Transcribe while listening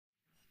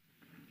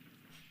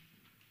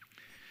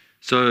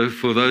So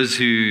for those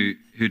who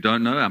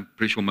don't know, I'm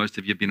pretty sure most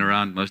of you have been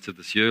around most of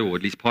this year, or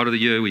at least part of the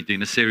year. We're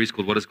doing a series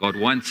called What Does God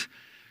Want?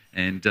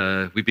 And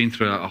we've been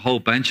through a whole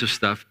bunch of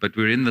stuff, but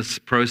we're in this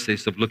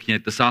process of looking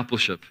at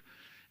discipleship.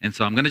 And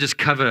so I'm going to just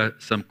cover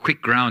some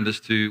quick ground as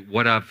to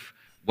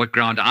what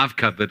ground I've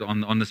covered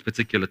on this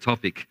particular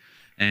topic.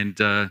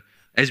 And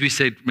as we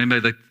said, remember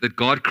that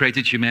God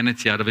created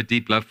humanity out of a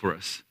deep love for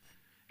us.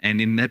 And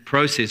in that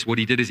process, what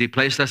he did is he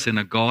placed us in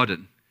a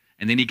garden,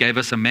 and then he gave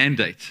us a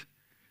mandate.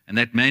 And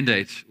that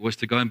mandate was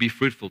to go and be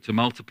fruitful, to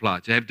multiply,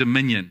 to have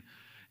dominion,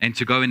 and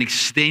to go and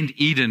extend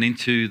Eden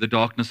into the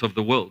darkness of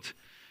the world.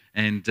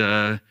 And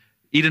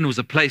Eden was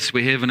a place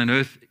where heaven and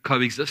earth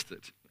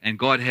coexisted. And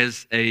God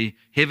has a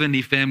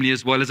heavenly family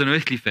as well as an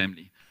earthly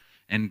family.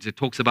 And it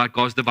talks about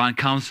God's divine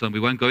counsel, and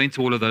we won't go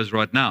into all of those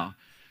right now.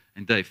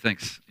 And Dave,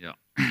 thanks. Yeah,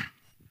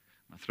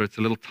 my throat's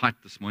a little tight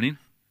this morning.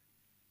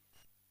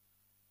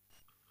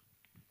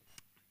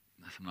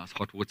 Some nice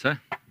hot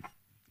water.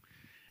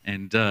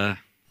 And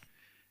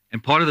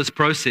part of this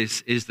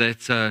process is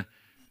that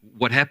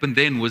what happened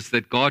then was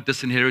that God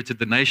disinherited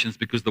the nations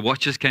because the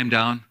Watchers came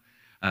down.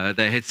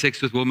 They had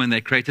sex with women.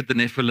 They created the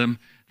Nephilim.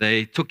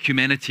 They took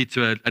humanity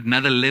to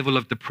another level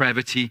of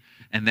depravity,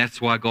 and that's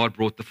why God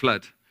brought the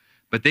flood.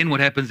 But then what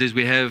happens is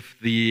we have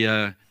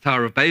the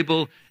Tower of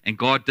Babel, and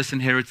God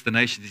disinherits the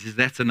nations. He says,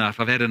 that's enough.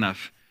 I've had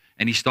enough.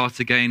 And he starts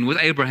again with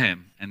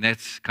Abraham, and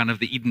that's kind of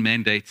the Eden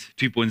Mandate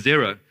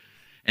 2.0.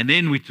 And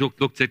then we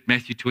looked at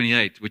Matthew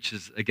 28, which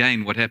is,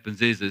 again, what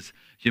happens is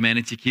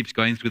humanity keeps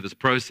going through this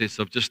process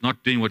of just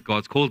not doing what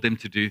God's called them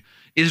to do.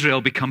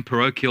 Israel become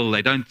parochial.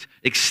 They don't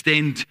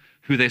extend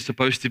who they're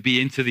supposed to be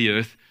into the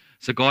earth.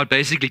 So God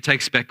basically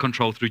takes back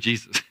control through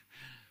Jesus.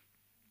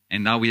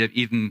 And now we have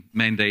Eden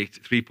Mandate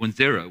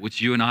 3.0,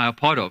 which you and I are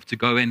part of, to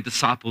go and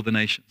disciple the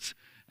nations.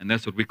 And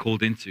that's what we're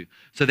called into.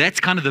 So that's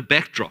kind of the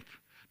backdrop.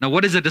 Now,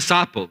 what is a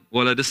disciple?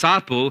 Well, a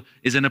disciple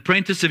is an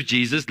apprentice of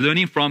Jesus,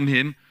 learning from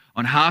him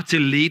on how to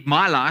lead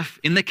my life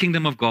in the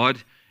kingdom of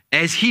God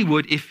as he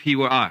would if he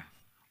were I.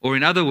 Or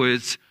in other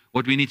words,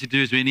 what we need to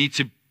do is we need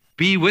to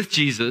be with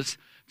Jesus,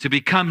 to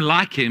become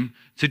like him,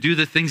 to do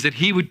the things that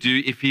he would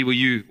do if he were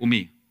you or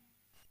me.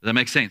 Does that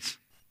make sense?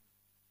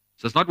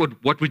 So it's not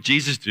what would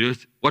Jesus do,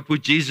 it's what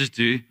would Jesus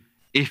do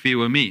if he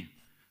were me.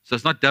 So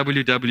it's not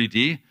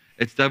WWD,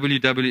 it's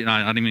WW. No,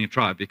 I didn't even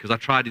try because I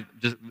tried it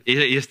just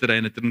yesterday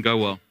and it didn't go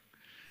well.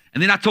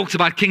 And then I talked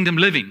about kingdom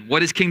living.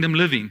 What is kingdom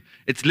living?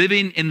 It's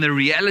living in the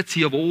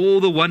reality of all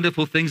the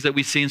wonderful things that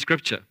we see in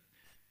Scripture.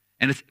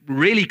 And it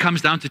really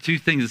comes down to two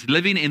things. It's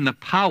living in the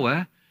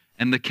power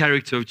and the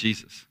character of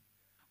Jesus.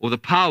 Or the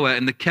power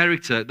and the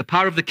character, the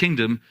power of the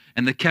kingdom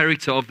and the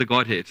character of the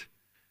Godhead.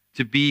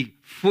 To be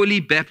fully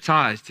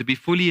baptized, to be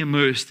fully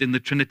immersed in the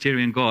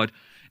Trinitarian God.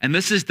 And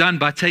this is done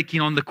by taking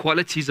on the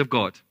qualities of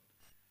God.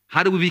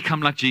 How do we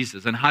become like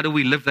Jesus? And how do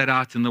we live that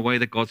out in the way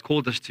that God's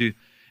called us to?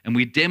 And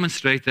we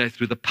demonstrate that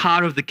through the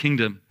power of the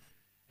kingdom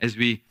as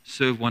we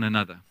serve one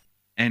another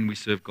and we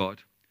serve God.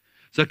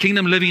 So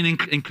kingdom living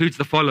includes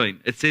the following.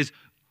 It says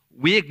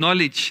we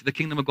acknowledge the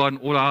kingdom of God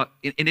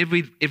in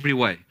every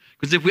way.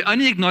 Because if we're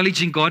only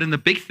acknowledging God in the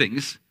big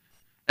things,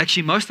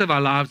 actually most of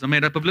our lives are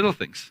made up of little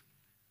things.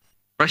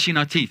 Brushing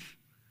our teeth,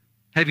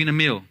 having a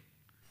meal.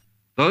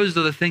 Those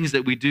are the things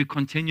that we do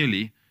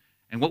continually.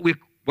 And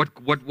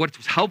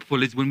what's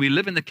helpful is when we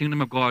live in the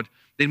kingdom of God,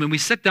 then when we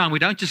sit down, we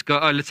don't just go,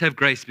 oh, let's have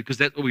grace because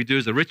that's what we do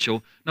as a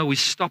ritual. No, we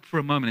stop for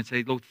a moment and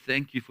say, Lord,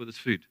 thank you for this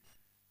food.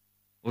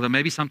 Although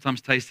maybe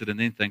sometimes taste it and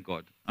then thank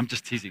God. I'm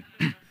just teasing.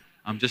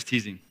 I'm just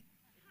teasing.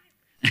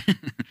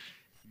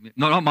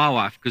 Not my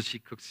wife, because she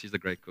cooks. She's a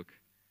great cook.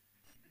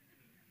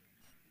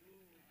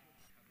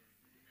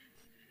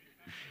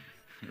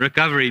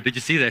 Recovery. Did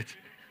you see that?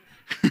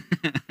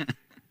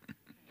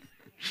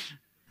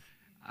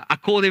 I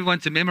called everyone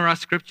to memorize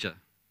Scripture.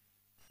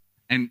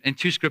 And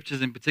two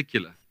Scriptures in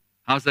particular.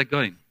 How's that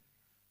going?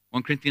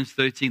 1 Corinthians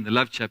 13, the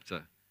love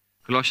chapter.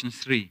 Colossians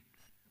 3.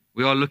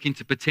 We are looking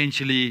to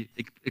potentially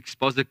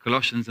exposit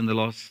Colossians in the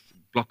last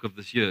block of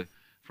this year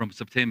from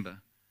September.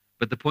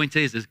 But the point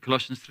is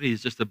Colossians 3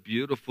 is just a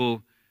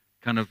beautiful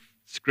kind of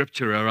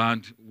scripture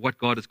around what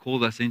God has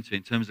called us into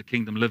in terms of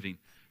kingdom living.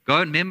 Go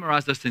and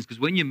memorize those things, because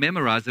when you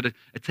memorize it,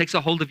 it takes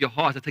a hold of your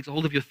heart, it takes a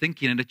hold of your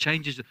thinking, and it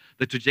changes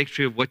the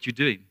trajectory of what you're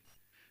doing.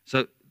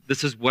 So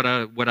this is what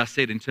I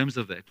said in terms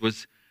of that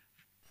was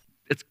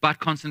it's about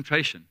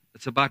concentration,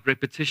 it's about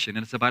repetition,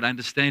 and it's about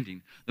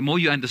understanding. The more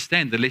you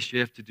understand, the less you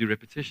have to do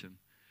repetition.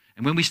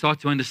 And when we start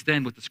to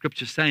understand what the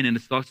Scripture's saying, and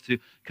it starts to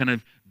kind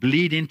of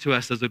bleed into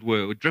us, as it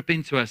were, or drip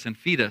into us and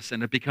feed us,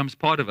 and it becomes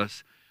part of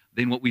us,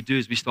 then what we do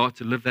is we start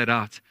to live that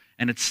out,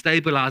 and it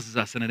stabilizes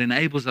us, and it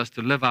enables us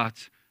to live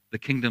out the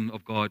kingdom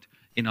of God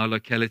in our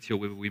locality or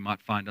wherever we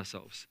might find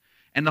ourselves.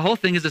 And the whole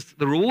thing is this,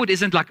 the reward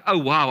isn't like, oh,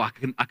 wow,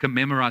 I can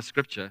memorize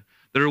Scripture.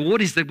 The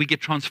reward is that we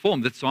get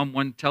transformed, that Psalm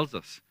 1 tells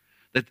us.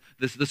 That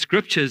the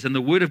Scriptures and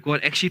the Word of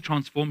God actually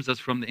transforms us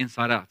from the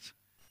inside out.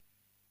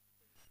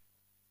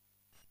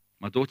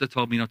 My daughter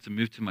told me not to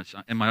move too much.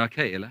 Am I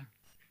okay, Ella?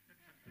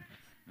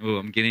 Oh,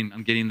 I'm getting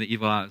the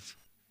evil eyes.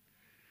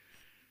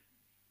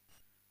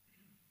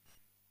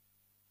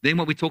 Then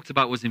what we talked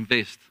about was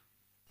invest.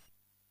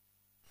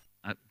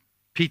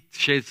 Pete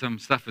shared some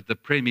stuff at the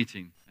prayer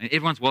meeting. And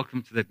everyone's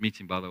welcome to that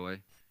meeting, by the way.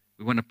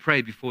 We want to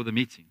pray before the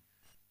meeting.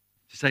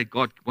 To say,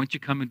 God, won't you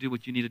come and do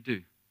what you need to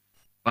do?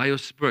 By your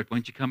Spirit,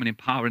 won't you come and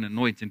empower and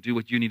anoint and do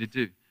what you need to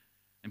do?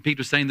 And Pete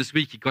was saying this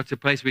week, he got to a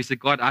place where he said,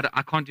 God,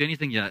 I can't do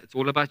anything here. It's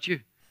all about you.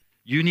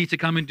 You need to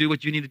come and do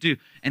what you need to do.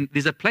 And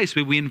there's a place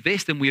where we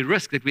invest and we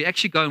risk, that we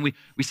actually go and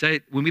we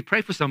say, when we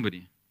pray for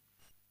somebody,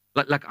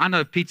 like I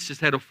know Pete's just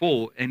had a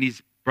fall and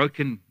he's not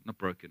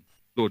broken,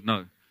 Lord,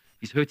 no.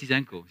 He's hurt his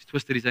ankle. He's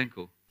twisted his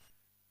ankle.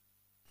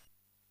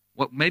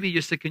 Maybe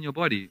you're sick in your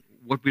body.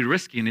 What we're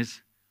risking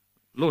is,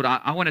 Lord,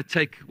 I want to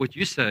take what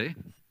you say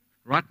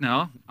right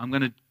now. I'm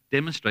going to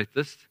demonstrate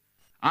this.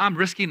 I'm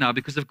risky now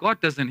because if God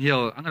doesn't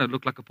heal, I'm going to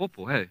look like a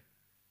pauper. Hey,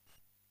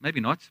 maybe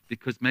not,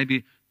 because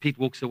maybe Pete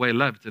walks away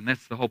loved, and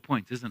that's the whole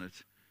point, isn't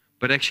it?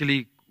 But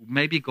actually,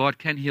 maybe God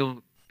can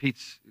heal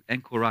Pete's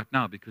ankle right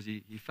now because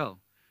he fell.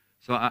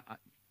 So I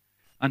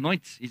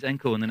anoint his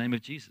ankle in the name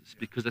of Jesus,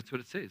 because that's what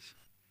it says.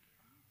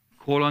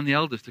 Call on the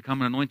elders to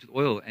come and anoint with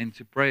oil and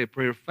to pray a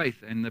prayer of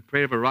faith. And the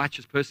prayer of a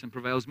righteous person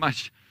prevails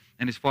much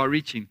and is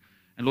far-reaching.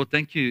 And Lord,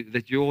 thank you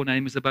that your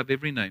name is above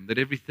every name, that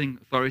everything,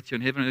 authority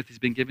on heaven and earth has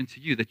been given to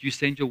you, that you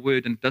send your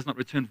word and it does not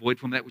return void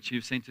from that which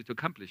you've sent it to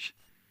accomplish.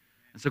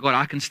 And so, God,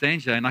 I can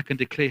stand here and I can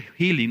declare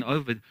healing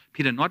over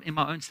Peter, not in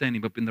my own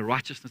standing, but in the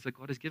righteousness that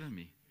God has given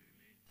me.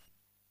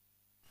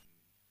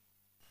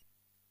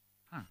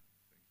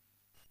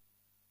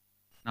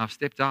 Now I've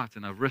stepped out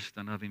and I've risked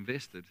and I've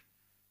invested.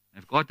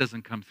 And if God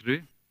doesn't come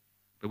through,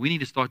 but we need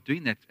to start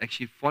doing that,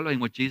 actually following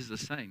what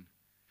Jesus is saying.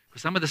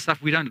 Because some of the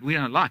stuff we don't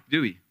like,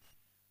 do we?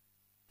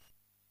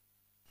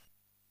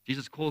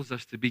 Jesus calls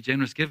us to be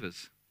generous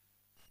givers.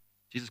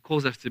 Jesus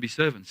calls us to be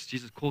servants.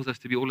 Jesus calls us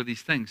to be all of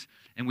these things.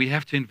 And we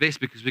have to invest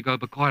because we go,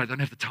 but God, I don't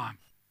have the time.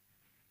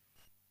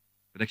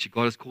 But actually,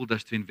 God has called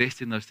us to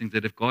invest in those things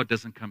that if God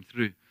doesn't come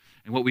through.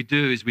 And what we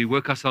do is we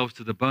work ourselves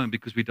to the bone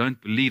because we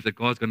don't believe that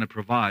God's going to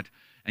provide.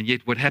 And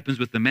yet what happens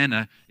with the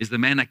manna is the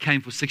manna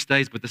came for 6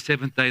 days, but the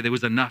seventh day there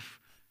was enough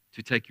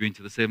to take you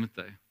into the seventh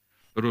day.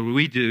 But what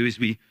we do is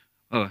we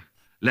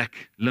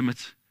lack,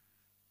 limit.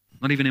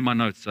 Not even in my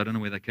notes, so I don't know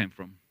where they came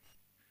from.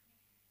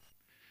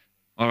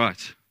 All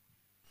right.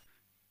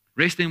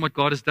 Rest in what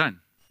God has done.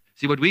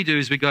 See, what we do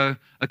is we go,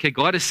 okay,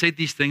 God has said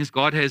these things.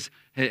 God has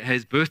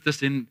birthed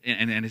us in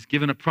and has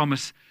given a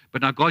promise.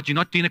 But now, God, you're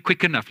not doing it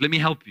quick enough. Let me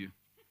help you.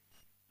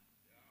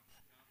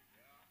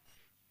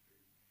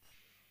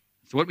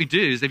 So what we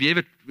do is,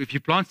 if you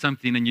plant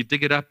something and you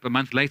dig it up a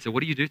month later,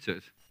 what do you do to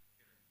it?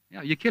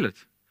 Yeah, you kill it.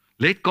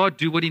 Let God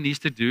do what he needs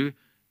to do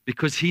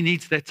because he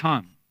needs that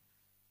time.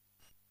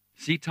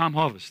 Seed time,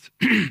 harvest.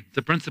 It's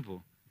a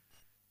principle.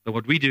 But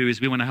what we do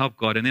is we want to help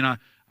God. And then I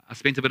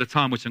spent a bit of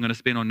time, which I'm going to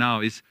spend on now,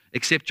 is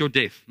accept your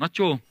death. Not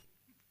your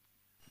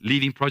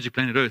leaving Project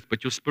Planet Earth,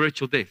 but your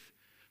spiritual death.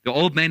 The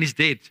old man is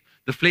dead.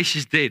 The flesh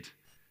is dead.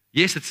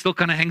 Yes, it still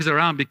kind of hangs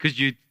around because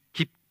you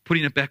keep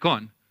putting it back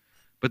on.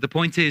 But the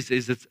point is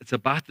it's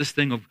about this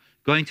thing of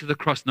going to the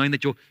cross, knowing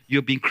that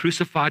you're being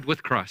crucified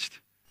with Christ,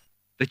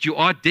 that you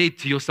are dead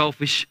to your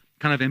selfish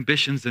kind of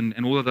ambitions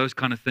and all of those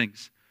kind of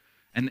things.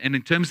 And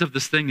in terms of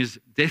this thing is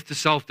death to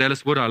self,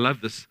 Dallas Wood, I love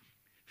this.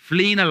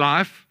 Fleeing a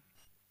life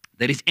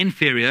that is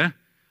inferior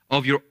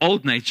of your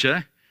old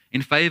nature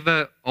in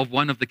favor of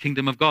one of the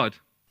kingdom of God.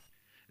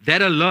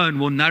 That alone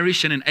will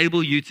nourish and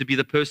enable you to be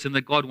the person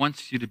that God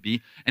wants you to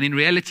be, and in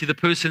reality, the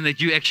person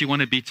that you actually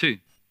want to be too.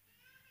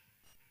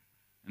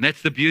 And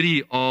that's the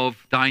beauty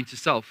of dying to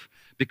self,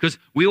 because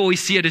we always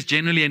see it as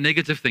generally a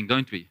negative thing,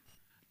 don't we?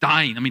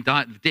 Dying,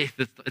 death,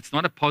 it's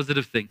not a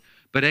positive thing.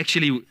 But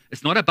actually,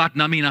 it's not about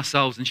numbing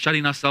ourselves and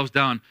shutting ourselves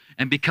down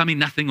and becoming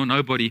nothing or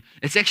nobody.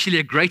 It's actually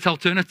a great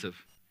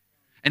alternative.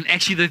 And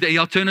actually the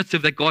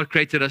alternative that God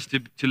created us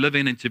to live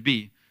in and to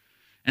be.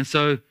 And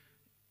so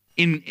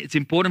it's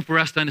important for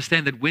us to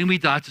understand that when we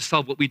die to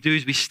self, what we do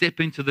is we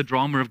step into the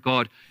drama of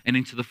God and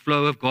into the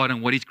flow of God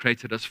and what he's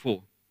created us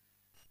for.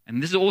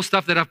 And this is all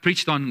stuff that I've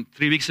preached on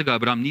 3 weeks ago,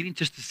 but I'm needing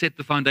just to set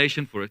the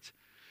foundation for it.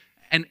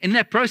 And in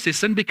that process,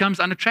 sin becomes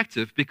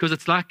unattractive because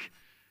it's like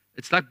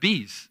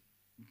bees.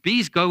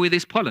 Bees go where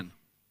there's pollen.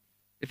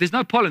 If there's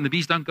no pollen, the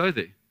bees don't go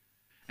there.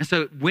 And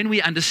so when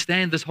we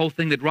understand this whole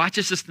thing, that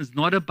righteousness is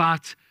not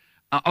about,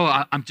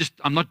 I'm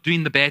not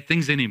doing the bad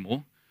things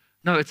anymore.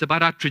 No, it's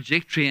about our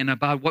trajectory and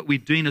about what we're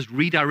doing is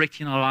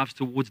redirecting our lives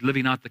towards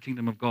living out the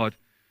kingdom of God.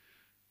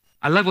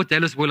 I love what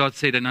Dallas Willard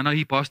said, and I know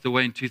he passed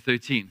away in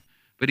 2013.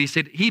 But he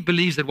said he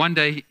believes that one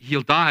day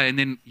he'll die, and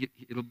then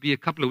it'll be a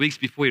couple of weeks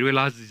before he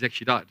realizes he's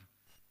actually died.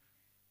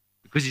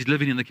 Because he's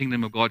living in the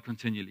kingdom of God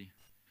continually.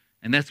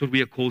 And that's what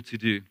we are called to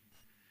do.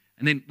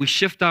 And then we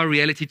shift our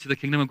reality to the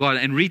kingdom of God.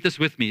 And read this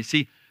with me.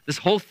 See, this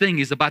whole thing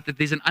is about that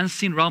there's an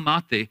unseen realm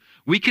out there.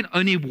 We can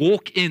only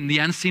walk in the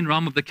unseen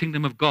realm of the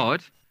kingdom of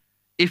God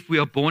if we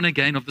are born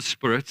again of the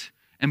Spirit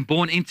and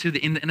born into,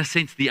 in a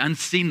sense, the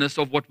unseenness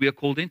of what we are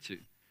called into.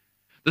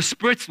 The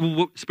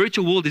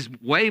spiritual world is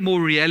way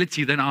more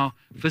reality than our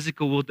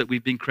physical world that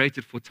we've been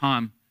created for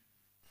time.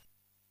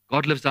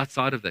 God lives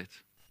outside of that.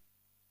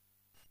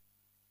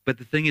 But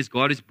the thing is,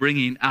 God is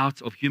bringing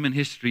out of human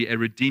history a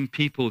redeemed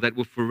people that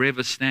will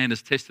forever stand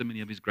as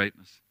testimony of his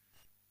greatness.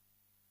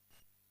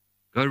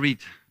 Go read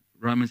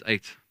Romans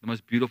 8, the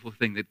most beautiful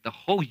thing, that the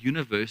whole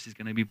universe is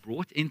going to be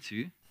brought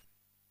into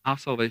our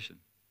salvation.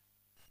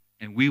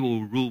 And we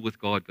will rule with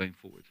God going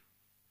forward.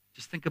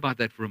 Just think about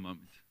that for a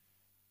moment.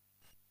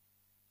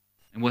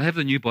 And we'll have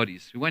the new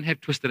bodies. We won't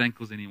have twisted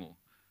ankles anymore.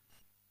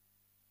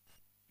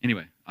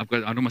 Anyway,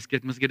 I must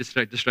get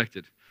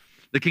distracted.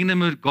 The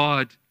kingdom of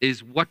God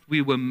is what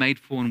we were made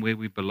for and where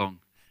we belong.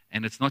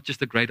 And it's not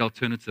just a great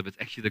alternative. It's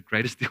actually the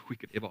greatest deal we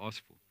could ever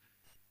ask for.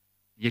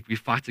 Yet we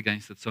fight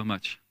against it so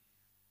much.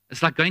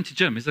 It's like going to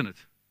gym, isn't it?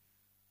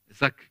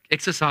 It's like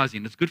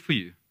exercising. It's good for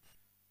you.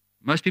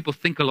 Most people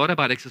think a lot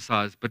about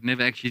exercise, but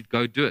never actually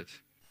go do it.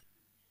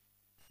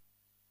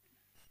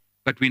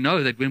 But we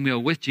know that when we are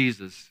with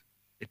Jesus,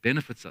 it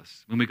benefits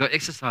us. When we go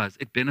exercise,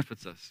 it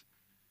benefits us.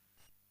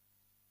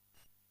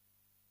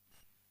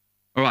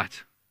 All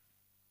right.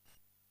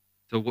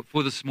 So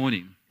for this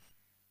morning,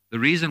 the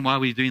reason why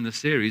we're doing this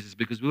series is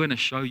because we want to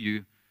show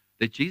you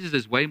that Jesus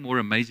is way more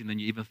amazing than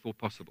you even thought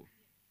possible.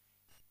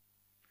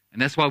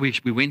 And that's why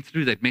we went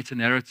through that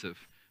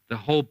meta-narrative, the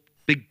whole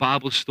big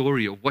Bible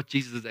story of what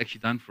Jesus has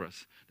actually done for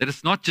us. That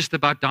it's not just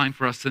about dying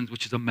for our sins,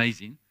 which is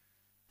amazing,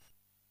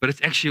 but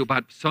it's actually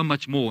about so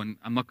much more. And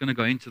I'm not going to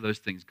go into those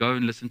things. Go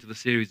and listen to the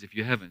series if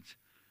you haven't.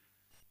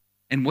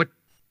 And what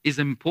is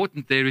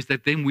important there is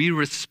that then we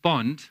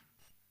respond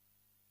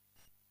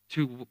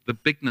to the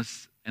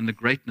bigness and the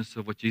greatness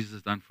of what Jesus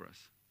has done for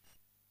us.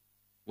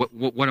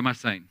 What am I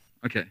saying?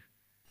 Okay.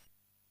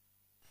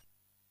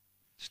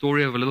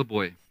 Story of a little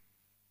boy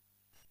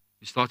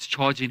who starts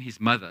charging his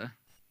mother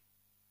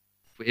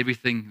for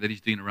everything that he's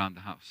doing around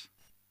the house.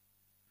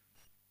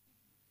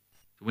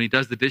 So when he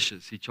does the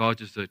dishes, he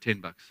charges her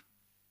 $10.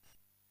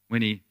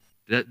 When he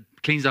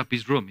cleans up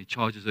his room, he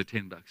charges her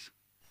 $10.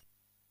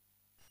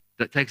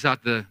 That takes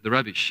out the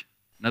rubbish,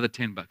 another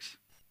 $10.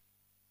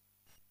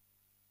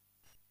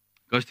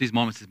 Goes to his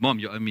mom and says, "Mom,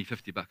 you owe me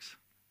 $50.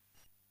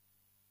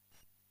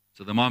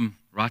 So the mom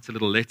writes a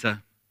little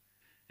letter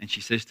and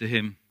she says to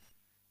him,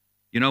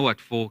 "You know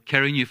what, for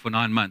carrying you for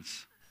 9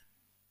 months,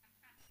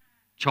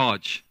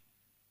 charge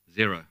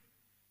 $0.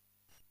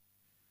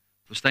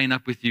 For staying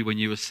up with you when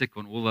you were sick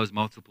on all those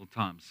multiple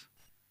times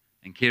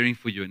and caring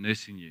for you and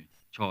nursing you,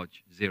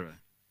 charge $0.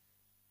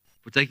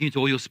 For taking you to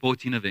all your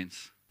sporting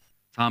events,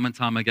 time and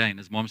time again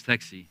as mom's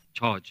taxi,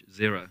 charge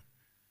 $0.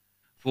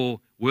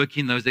 For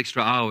working those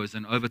extra hours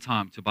and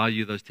overtime to buy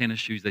you those tennis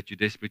shoes that you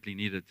desperately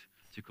needed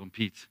to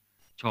compete,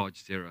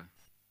 charge $0.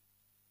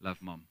 Love,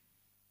 Mom."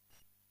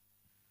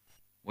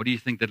 What do you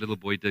think that little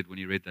boy did when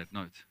he read that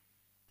note?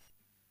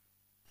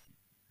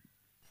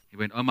 He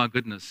went, "Oh my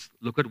goodness,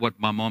 look at what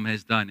my mom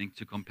has done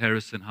into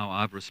comparison how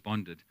I've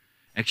responded.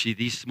 Actually,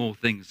 these small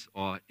things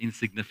are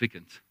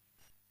insignificant."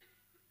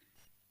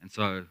 And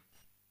so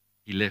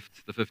he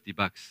left the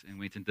 $50 and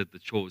went and did the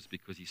chores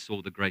because he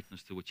saw the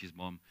greatness to which his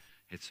mom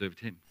had served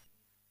him.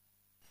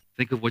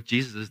 Think of what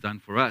Jesus has done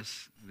for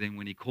us. Then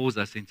when he calls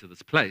us into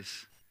this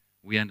place,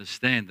 we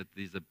understand that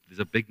there's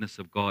a bigness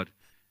of God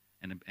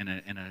and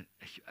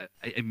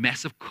a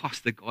massive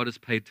cost that God has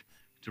paid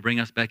to bring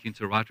us back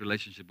into a right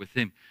relationship with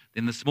him.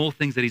 Then the small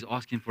things that he's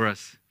asking for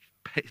us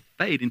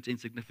fade into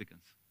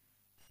insignificance.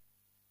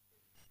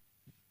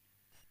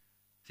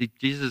 See,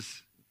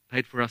 Jesus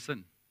paid for our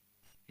sin.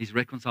 He's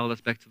reconciled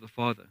us back to the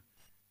Father.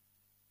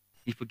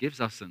 He forgives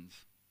our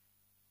sins.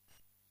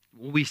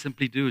 All we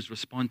simply do is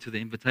respond to the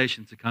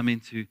invitation to come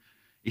into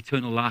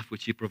eternal life,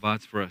 which he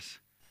provides for us.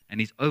 And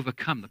he's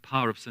overcome the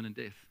power of sin and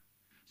death.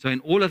 So in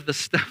all of this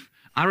stuff,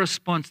 our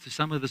response to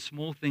some of the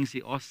small things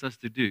he asks us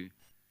to do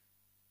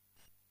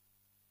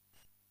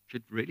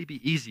should really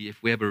be easy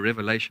if we have a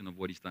revelation of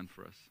what he's done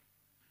for us.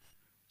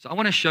 So I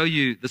want to show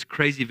you this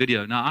crazy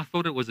video. Now, I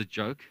thought it was a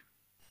joke,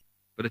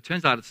 but it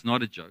turns out it's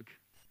not a joke.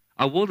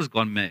 Our world has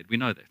gone mad. We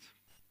know that,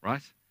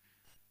 right?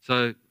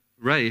 So,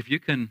 Ray, if you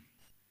can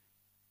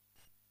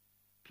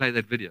play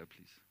that video,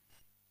 please.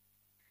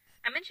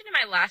 I mentioned in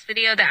my last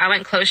video that I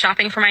went clothes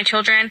shopping for my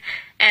children,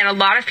 and a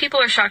lot of people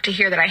are shocked to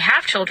hear that I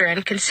have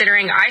children,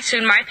 considering I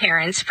sued my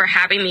parents for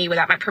having me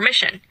without my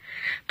permission.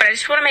 But I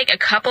just want to make a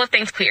couple of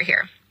things clear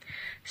here.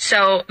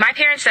 So my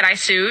parents that I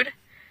sued,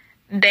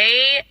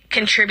 they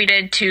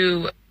contributed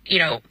to,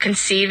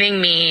 conceiving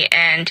me,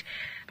 and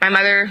my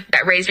mother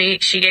that raised me,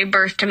 she gave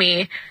birth to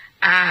me,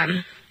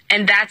 and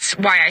that's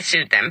why I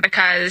sued them,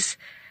 because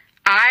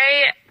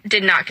I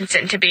did not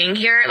consent to being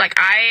here. Like,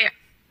 I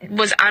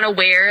was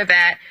unaware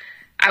that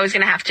I was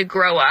going to have to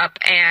grow up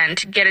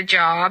and get a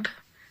job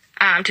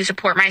to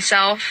support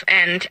myself,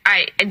 and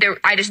I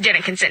just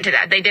didn't consent to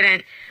that. They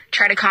didn't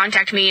try to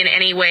contact me in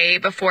any way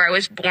before I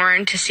was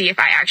born to see if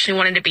I actually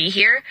wanted to be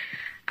here,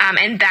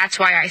 and that's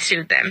why I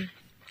sued them.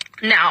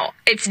 Now,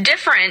 it's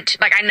different.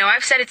 Like, I know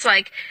I've said it's,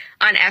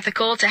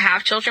 unethical to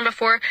have children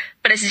before,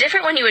 but it's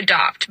different when you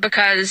adopt,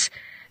 because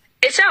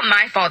it's not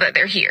my fault that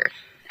they're here.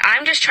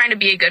 I'm just trying to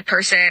be a good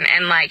person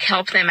and,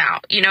 help them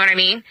out. You know what I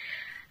mean?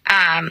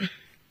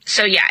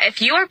 So, yeah,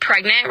 if you are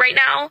pregnant right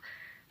now,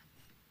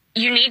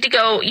 you need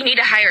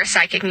to hire a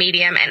psychic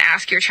medium and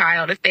ask your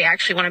child if they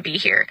actually want to be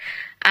here.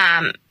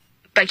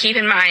 But keep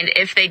in mind,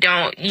 if they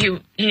don't,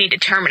 you need to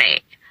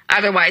terminate.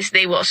 Otherwise,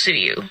 they will sue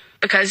you,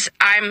 because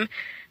I'm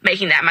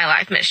making that my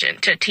life mission,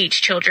 to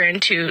teach children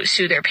to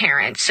sue their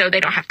parents so they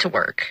don't have to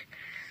work.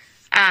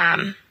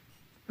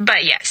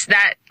 But yes,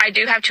 that I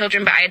do have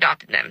children, but I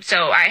adopted them.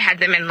 So I had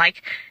them in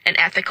like an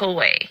ethical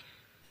way.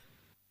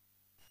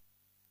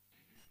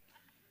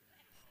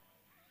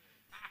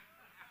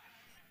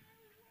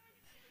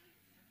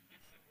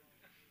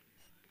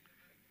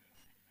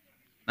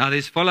 Now,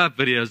 there's follow-up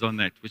videos on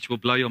that, which will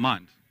blow your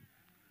mind,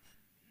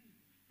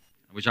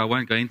 which I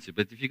won't go into.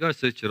 But if you go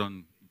search it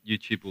on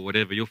YouTube or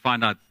whatever, you'll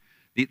find out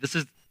this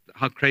is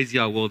how crazy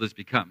our world has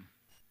become.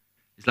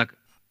 It's like,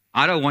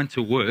 I don't want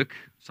to work,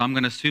 so I'm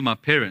going to sue my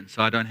parents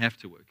so I don't have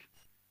to work.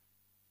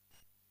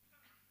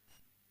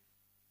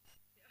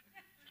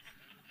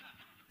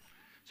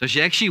 So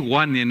she actually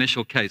won the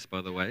initial case,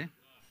 by the way.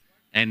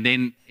 And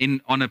then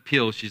on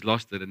appeal, she's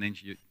lost it, and then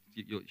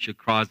she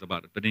cries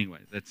about it. But anyway,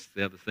 that's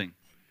the other thing.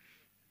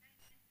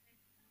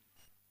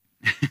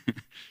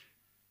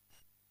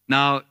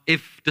 Now,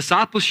 if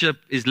discipleship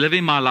is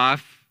living my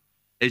life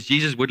as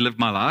Jesus would live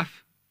my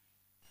life,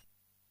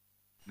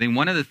 then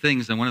one of the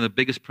things and one of the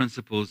biggest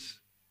principles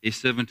is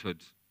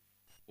servanthood,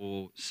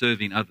 or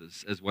serving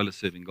others as well as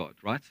serving God,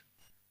 right?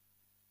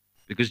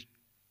 Because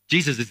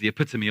Jesus is the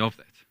epitome of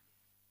that.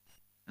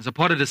 As a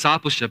part of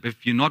discipleship,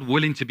 if you're not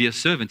willing to be a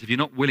servant, if you're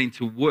not willing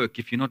to work,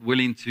 if you're not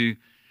willing to,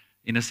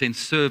 in a sense,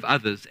 serve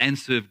others and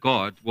serve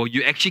God, well,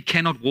 you actually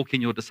cannot walk in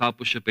your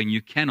discipleship, and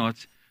you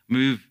cannot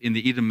move in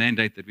the Eden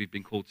mandate that we've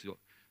been called to,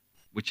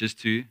 which is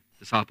to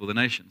disciple the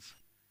nations.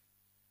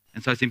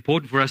 And so it's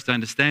important for us to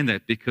understand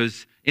that,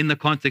 because in the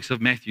context of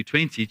Matthew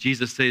 20,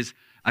 Jesus says,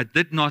 I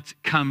did not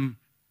come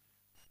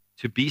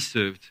to be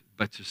served,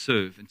 but to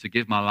serve and to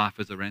give my life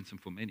as a ransom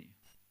for many.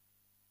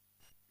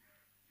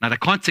 Now, the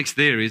context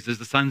there is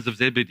the sons of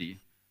Zebedee,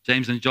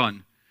 James and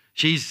John.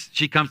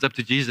 She comes up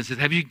to Jesus and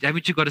says,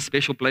 haven't you got a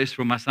special place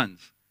for my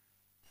sons?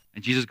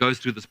 And Jesus goes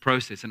through this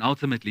process and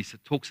ultimately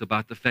talks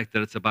about the fact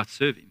that it's about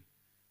serving.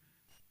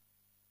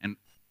 And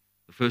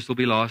the first will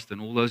be last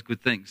and all those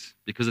good things,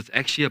 because it's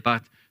actually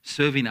about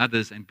serving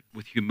others and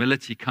with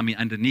humility coming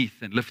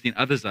underneath and lifting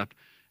others up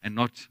and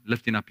not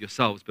lifting up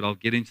yourselves. But I'll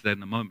get into that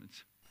in a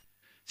moment.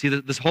 See,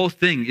 this whole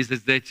thing is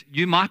that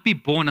you might be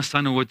born a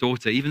son or a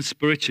daughter, even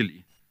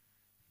spiritually,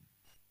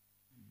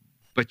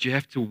 but you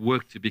have to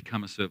work to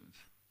become a servant.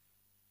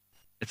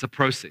 It's a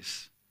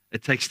process.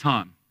 It takes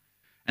time.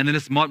 And in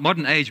this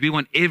modern age, we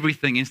want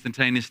everything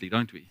instantaneously,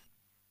 don't we?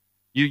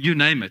 You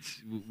name it.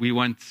 We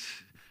want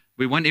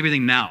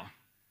everything now.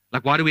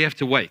 Like, why do we have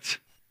to wait?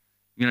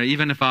 You know,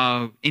 even if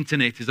our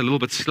internet is a little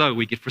bit slow,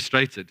 we get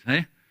frustrated.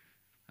 Hey?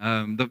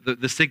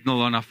 The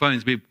signal on our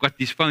phones, we've got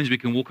these phones we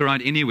can walk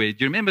around anywhere.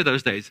 Do you remember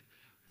those days?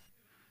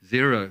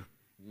 0,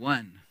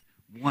 1,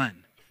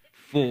 1,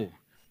 4,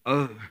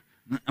 0.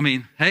 I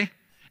mean, hey?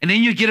 And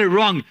then you get it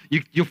wrong.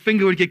 Your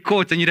finger would get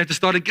caught and you'd have to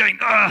start again.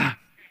 Ah!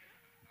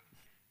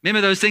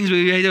 Remember those things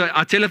where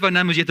our telephone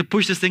numbers, you had to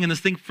push this thing and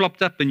this thing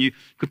flopped up and you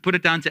could put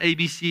it down to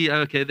ABC.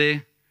 Okay,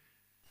 there.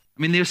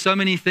 I mean, there are so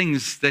many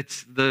things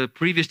that the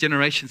previous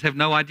generations have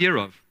no idea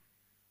of.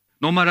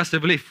 Nomara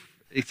Sevlif,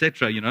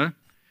 etc., you know.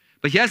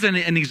 But here's an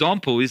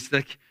example, is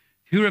like,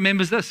 who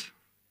remembers this?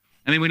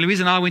 I mean, when Louise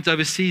and I went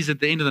overseas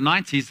at the end of the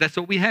 90s, that's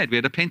what we had. We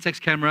had a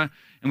Pentax camera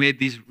and we had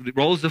these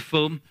rolls of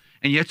film,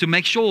 and you had to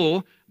make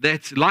sure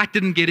that light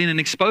didn't get in and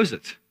expose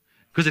it,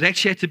 because it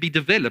actually had to be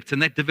developed,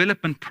 and that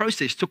development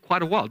process took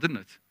quite a while, didn't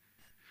it?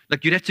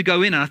 Like, you'd have to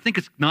go in, and I think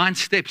it's 9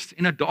 steps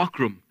in a dark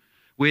room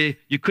where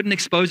you couldn't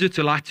expose it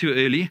to light too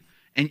early,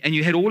 and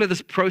you had all of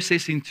this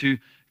processing to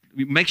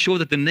make sure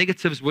that the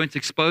negatives weren't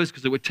exposed,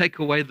 because it would take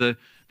away the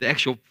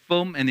actual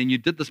film, and then you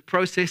did this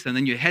process, and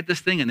then you had this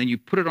thing, and then you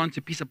put it onto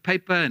a piece of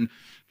paper and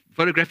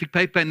photographic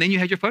paper, and then you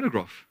had your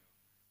photograph.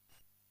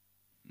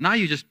 Now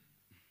you just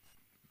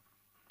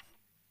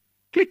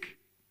click,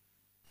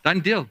 done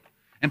deal.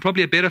 And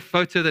probably a better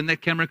photo than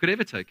that camera could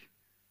ever take.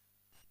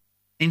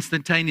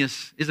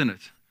 Instantaneous, isn't it?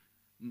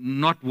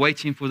 Not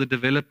waiting for the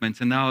development.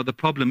 And now the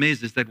problem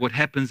is that what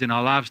happens in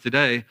our lives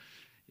today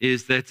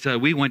is that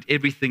we want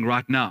everything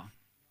right now.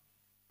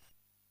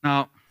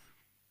 Now,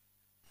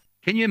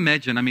 can you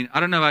imagine? I mean, I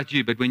don't know about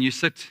you, but when you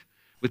sit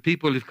with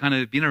people who've kind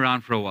of been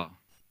around for a while,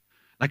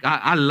 like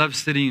I love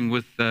sitting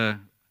with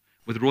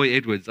Roy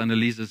Edwards,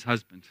 Annalisa's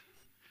husband,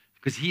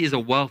 because he is a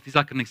wealth. He's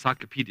like an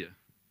encyclopedia.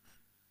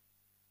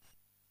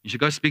 You should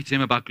go speak to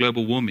him about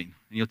global warming,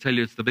 and he'll tell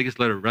you it's the biggest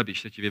load of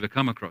rubbish that you've ever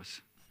come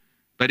across.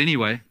 But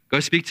anyway, go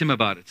speak to him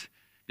about it,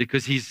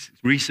 because he's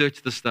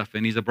researched this stuff,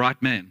 and he's a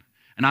bright man.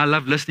 And I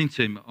love listening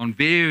to him on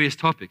various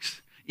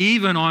topics,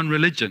 even on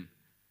religion,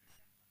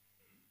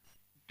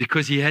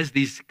 because he has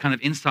these kind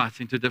of insights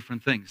into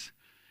different things.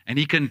 And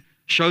he can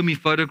show me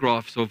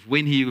photographs of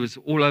when he was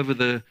all over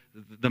the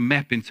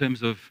map in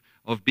terms of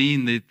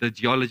being the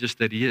geologist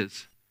that he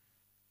is.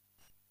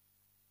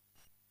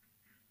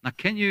 Now,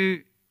 can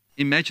you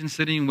imagine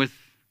sitting with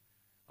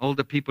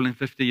older people in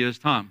 50 years'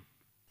 time,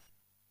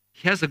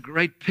 he has a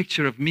great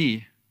picture of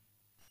me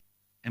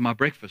and my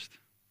breakfast.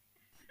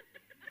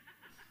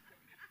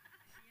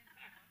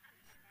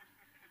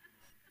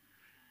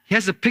 He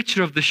has a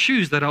picture of the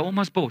shoes that I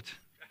almost bought.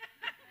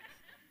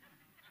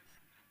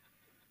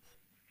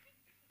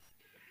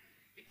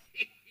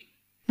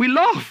 We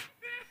laugh.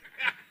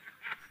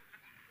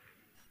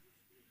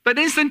 But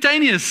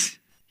instantaneous.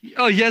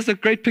 Oh, he has a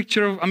great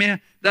picture of, the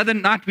other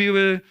night we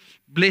were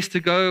blessed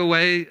to go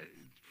away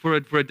for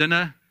a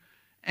dinner.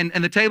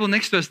 And the table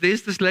next to us,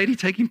 there's this lady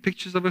taking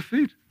pictures of her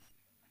food.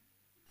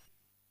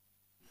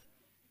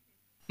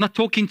 Not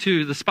talking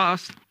to the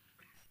spouse.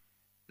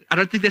 I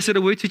don't think they said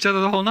a word to each other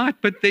the whole night,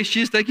 but there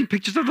she is taking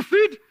pictures of the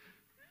food.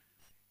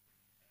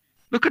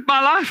 Look at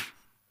my life.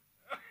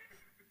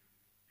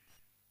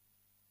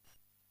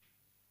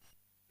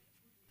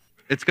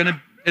 It's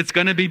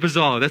gonna be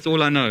bizarre. That's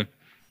all I know.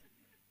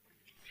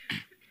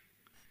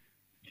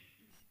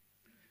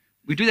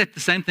 We do that the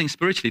same thing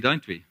spiritually,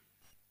 don't we?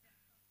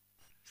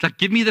 It's like,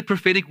 give me the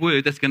prophetic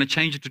word that's going to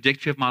change the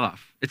trajectory of my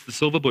life. It's the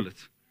silver bullet.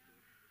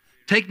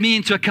 Take me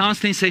into a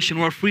counseling session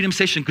or a freedom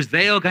session because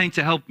they are going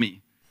to help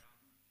me.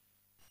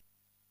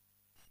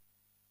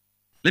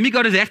 Let me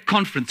go to that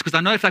conference because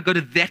I know if I go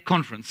to that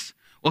conference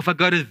or if I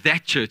go to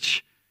that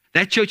church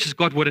has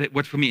got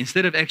what for me.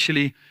 Instead of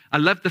actually, I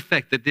love the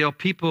fact that there are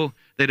people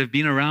that have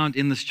been around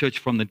in this church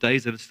from the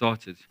days that it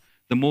started.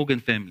 The Morgan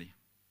family,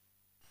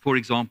 for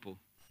example.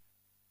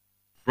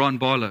 Ron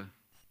Barlow.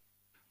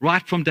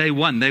 Right from day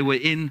one, they were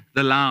in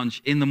the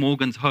lounge in the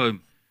Morgan's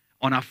home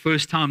on our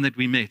first time that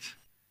we met.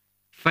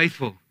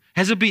 Faithful.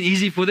 Has it been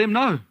easy for them?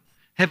 No.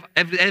 Have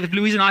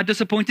Louise and I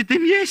disappointed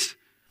them? Yes.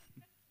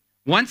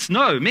 Once?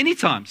 No. Many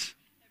times.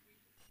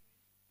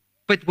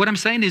 But what I'm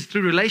saying is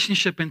through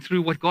relationship and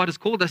through what God has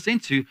called us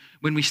into,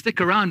 when we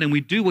stick around and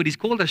we do what He's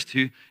called us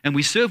to and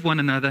we serve one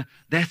another,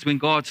 that's when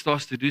God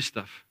starts to do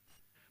stuff.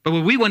 But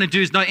what we want to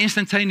do is no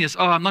instantaneous,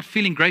 oh, I'm not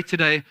feeling great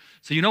today,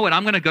 so you know what,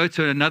 I'm going to go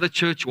to another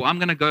church, or I'm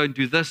going to go and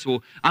do this,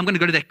 or I'm going to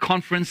go to that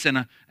conference,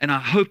 and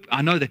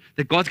I know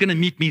that God's going to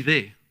meet me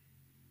there.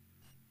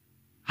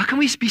 How can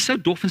we be so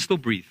deaf and still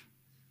breathe?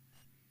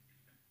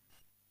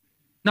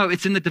 No,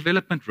 it's in the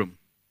development room.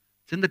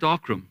 It's in the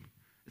dark room.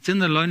 It's in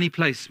the lonely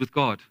place with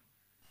God.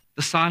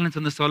 The silence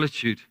and the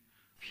solitude,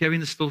 hearing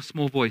the still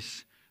small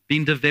voice,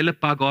 being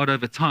developed by God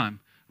over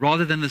time,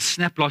 rather than the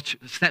snap and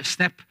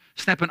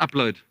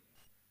upload.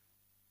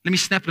 Let me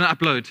snap and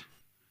upload.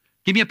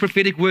 Give me a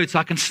prophetic word so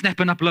I can snap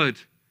and upload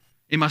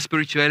in my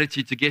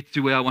spirituality to get to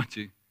where I want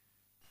to.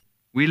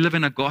 We live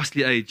in a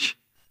ghastly age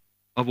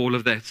of all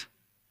of that.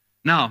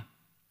 Now,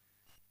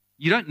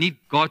 you don't need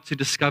God to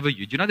discover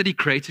you. Do you know that He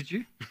created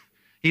you?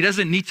 He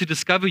doesn't need to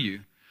discover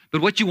you.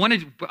 But what you want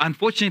to,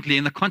 unfortunately,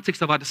 in the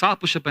context of our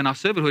discipleship and our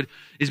servanthood,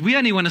 is we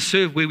only want to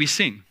serve where we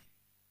sing.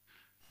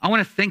 I want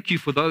to thank you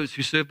for those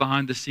who serve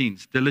behind the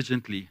scenes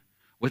diligently,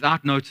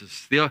 without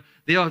notice. They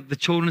are the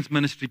children's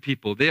ministry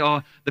people. They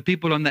are the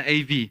people on the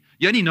AV.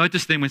 You only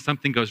notice them when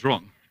something goes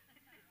wrong.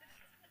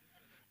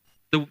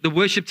 The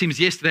worship teams,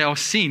 yes, they are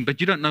seen, but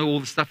you don't know all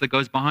the stuff that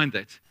goes behind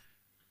that.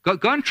 Go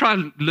and try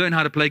and learn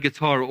how to play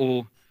guitar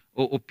or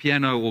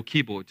piano or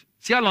keyboard.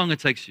 See how long it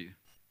takes you.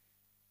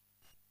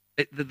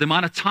 The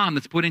amount of time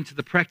that's put into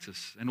the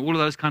practice and all of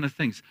those kind of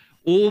things.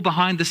 All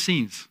behind the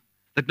scenes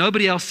that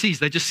nobody else sees.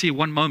 They just see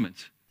one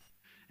moment.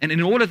 And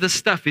in all of this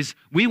stuff is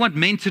we want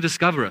men to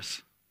discover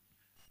us.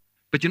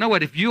 But you know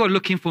what? If you are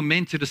looking for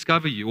men to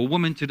discover you or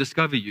women to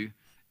discover you,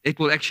 it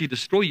will actually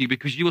destroy you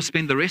because you will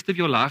spend the rest of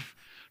your life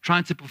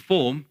trying to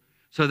perform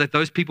so that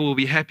those people will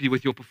be happy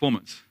with your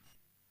performance.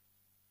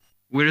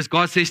 Whereas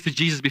God says to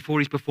Jesus before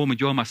He's performing,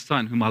 you are my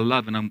son whom I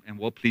love and I'm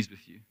well pleased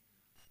with you.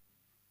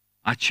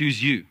 I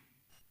choose you.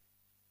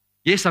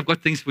 Yes, I've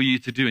got things for you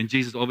to do, and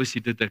Jesus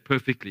obviously did that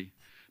perfectly.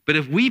 But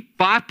if we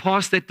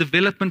bypass that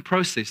development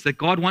process that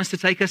God wants to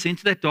take us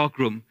into that dark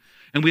room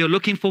and we are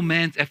looking for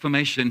man's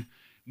affirmation,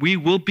 we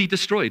will be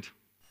destroyed.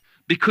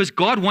 Because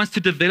God wants to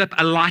develop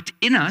a light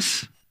in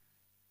us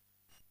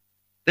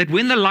that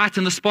when the light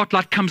and the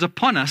spotlight comes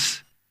upon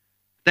us,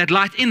 that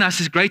light in us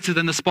is greater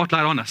than the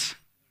spotlight on us.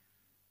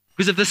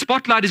 Because if the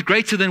spotlight is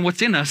greater than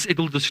what's in us, it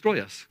will destroy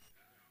us.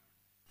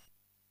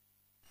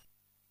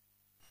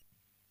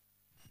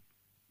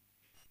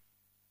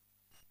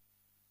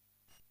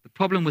 The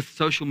problem with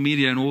social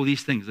media and all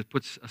these things, it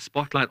puts a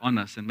spotlight on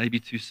us and maybe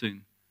too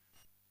soon.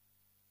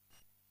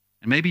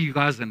 And maybe you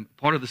guys, and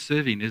part of the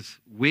serving is,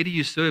 where do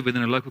you serve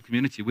within a local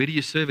community? Where do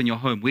you serve in your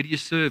home? Where do you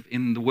serve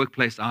in the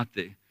workplace out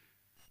there?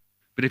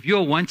 But if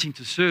you're wanting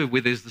to serve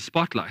where there's the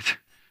spotlight,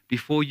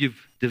 before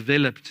you've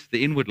developed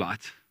the inward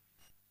light,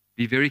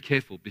 be very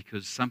careful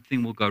because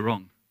something will go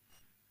wrong.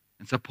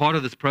 And so part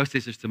of this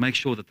process is to make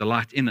sure that the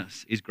light in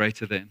us is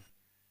greater than.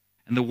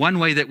 And the one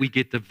way that we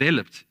get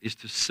developed is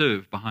to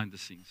serve behind the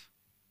scenes.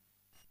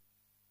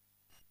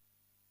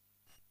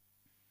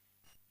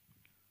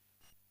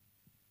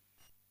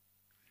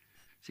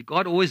 See,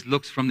 God always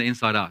looks from the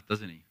inside out,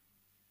 doesn't He?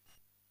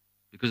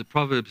 Because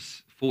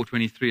Proverbs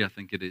 4:23, I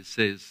think it is,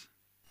 says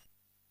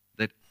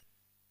that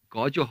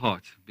guard your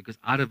heart because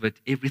out of it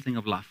everything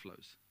of life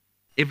flows.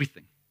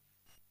 Everything.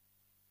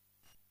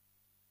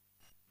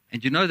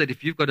 And you know that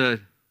if you've got a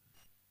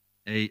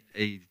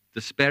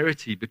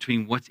disparity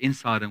between what's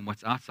inside and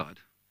what's outside,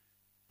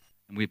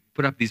 and we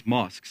put up these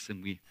masks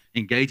and we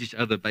engage each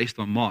other based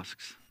on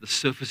masks, the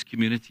surface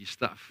community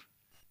stuff,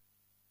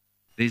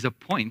 there's a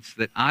point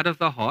that out of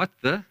the heart,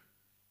 the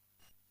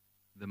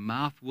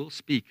mouth will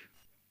speak.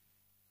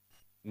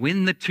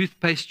 When the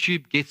toothpaste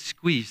tube gets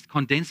squeezed,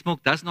 condensed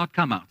milk does not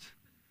come out.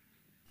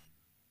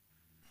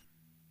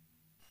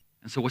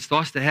 And so what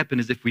starts to happen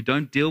is if we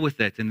don't deal with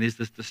that and there's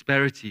this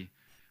disparity,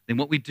 then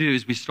what we do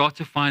is we start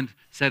to find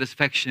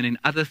satisfaction in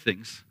other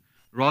things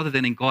rather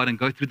than in God and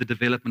go through the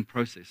development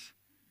process.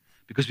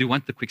 Because we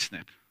want the quick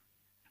snap.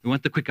 We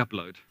want the quick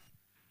upload.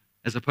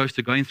 As opposed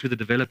to going through the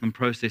development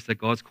process that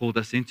God's called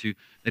us into,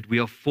 that we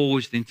are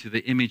forged into the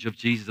image of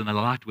Jesus, and the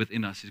light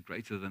within us is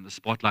greater than the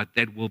spotlight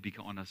that will be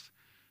on us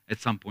at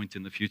some point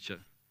in the future.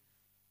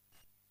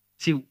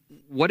 See,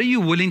 what are you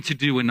willing to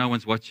do when no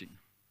one's watching?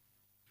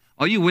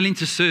 Are you willing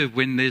to serve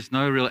when there's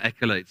no real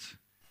accolades?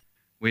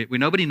 Where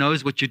nobody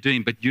knows what you're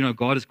doing, but you know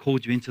God has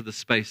called you into the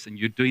space and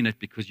you're doing it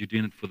because you're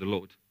doing it for the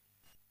Lord.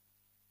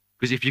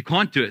 Because if you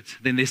can't do it,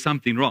 then there's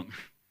something wrong.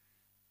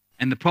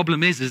 And the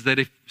problem is that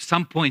if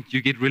some point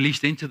you get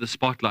released into the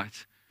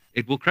spotlight,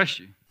 it will crush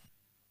you.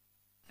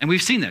 And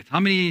we've seen that.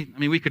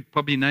 We could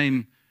probably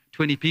name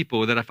 20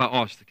 people that if I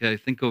asked, okay,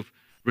 think of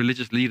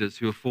religious leaders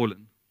who have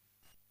fallen.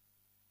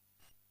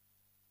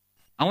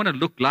 I want to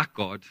look like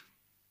God,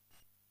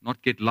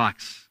 not get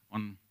likes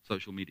on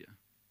social media.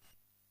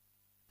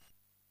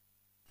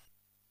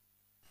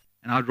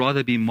 And I'd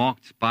rather be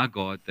marked by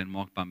God than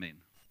marked by men.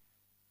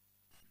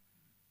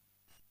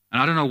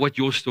 And I don't know what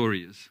your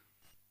story is.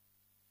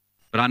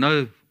 But I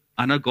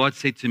know God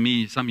said to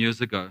me some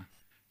years ago,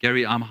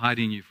 Gary, I'm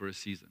hiding you for a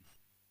season.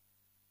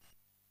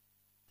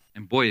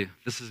 And boy,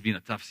 this has been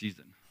a tough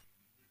season.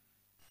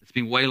 It's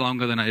been way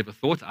longer than I ever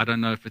thought. I don't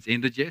know if it's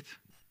ended yet.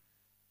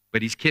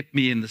 But he's kept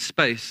me in the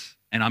space,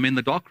 and I'm in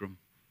the dark room.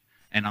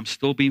 And I'm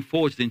still being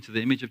forged into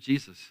the image of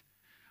Jesus.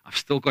 I've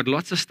still got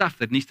lots of stuff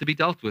that needs to be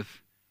dealt with.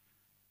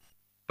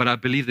 But I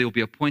believe there will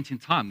be a point in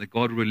time that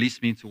God will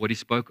release me into what he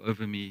spoke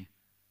over me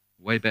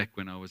way back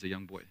when I was a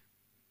young boy.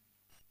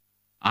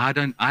 I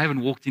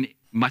haven't walked in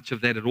much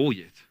of that at all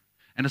yet.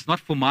 And it's not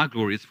for my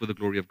glory, it's for the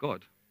glory of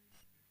God.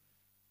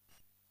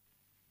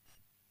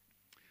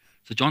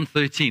 So John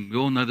 13, we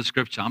all know the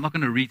scripture. I'm not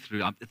going to read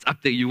through. It's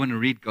up there. You want to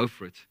read, go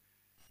for it.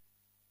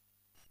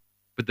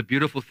 But the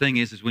beautiful thing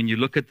is when you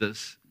look at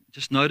this,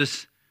 just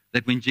notice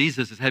that when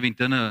Jesus is having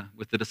dinner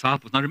with the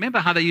disciples, now remember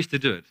how they used to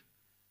do it.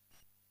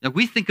 Now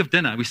we think of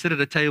dinner. We sit at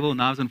a table,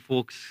 knives and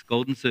forks,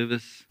 golden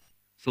service,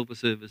 silver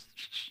service.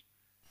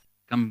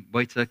 Come,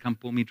 waiter, come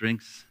pour me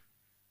drinks.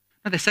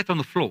 No, they sat on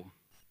the floor.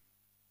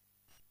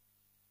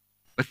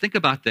 But think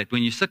about that.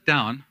 When you sit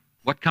down,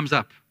 what comes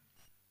up?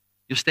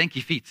 Your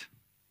stanky feet.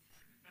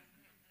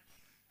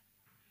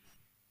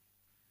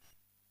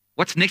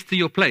 What's next to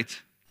your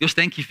plate? Your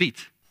stanky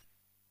feet.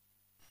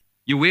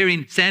 You're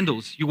wearing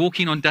sandals. You're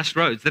walking on dust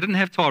roads. They didn't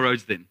have tar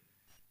roads then.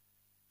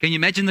 Can you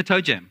imagine the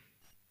toe jam?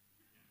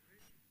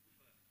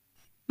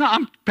 No,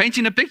 I'm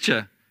painting a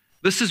picture.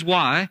 This is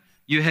why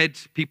you had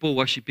people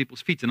washing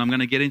people's feet, and I'm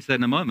going to get into that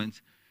in a moment.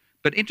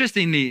 But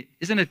interestingly,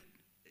 isn't it?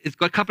 It's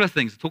got a couple of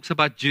things. It talks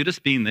about Judas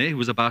being there, who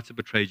was about to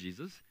betray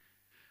Jesus.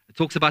 It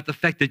talks about the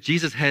fact that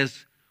Jesus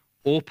has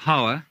all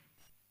power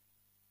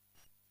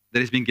that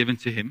has been given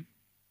to him.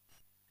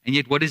 And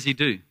yet, what does he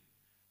do?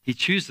 He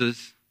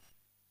chooses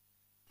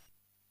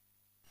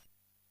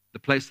the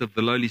place of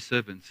the lowly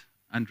servant,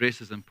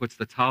 undresses and puts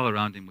the towel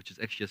around him, which is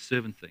actually a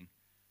servant thing,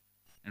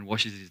 and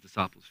washes his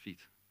disciples' feet.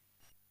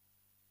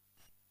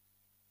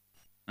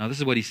 Now, this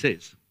is what he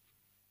says.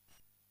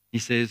 He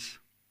says,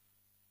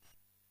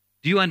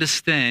 do you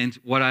understand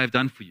what I have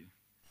done for you?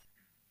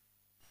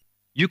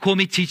 You call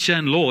me teacher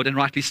and Lord, and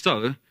rightly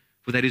so,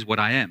 for that is what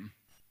I am.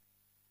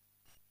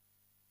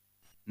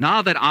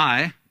 Now that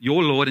I,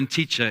 your Lord and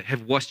teacher,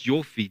 have washed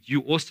your feet, you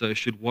also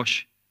should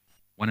wash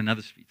one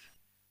another's feet.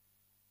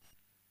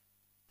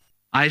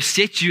 I have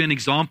set you an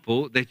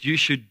example that you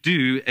should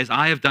do as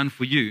I have done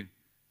for you.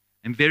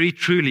 And very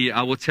truly,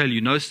 I will tell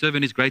you, no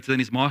servant is greater than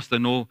his master,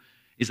 nor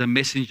is a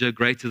messenger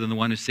greater than the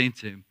one who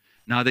sent him.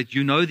 Now that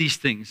you know these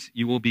things,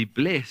 you will be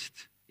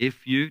blessed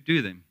if you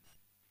do them.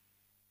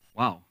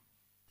 Wow.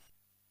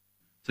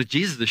 So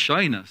Jesus is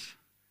showing us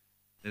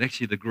that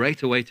actually the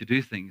greater way to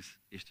do things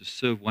is to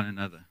serve one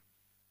another.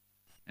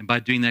 And by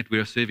doing that, we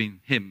are serving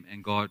him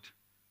and God.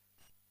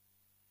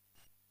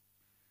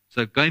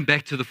 So going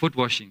back to the foot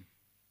washing.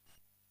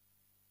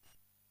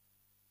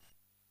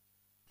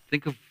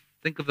 Think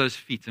of those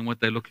feet and what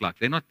they look like.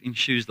 They're not in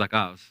shoes like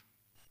ours.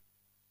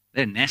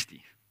 They're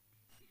nasty.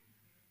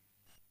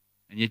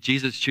 And yet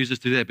Jesus chooses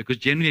to do that because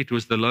generally it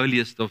was the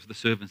lowliest of the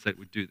servants that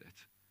would do that.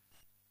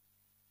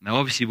 Now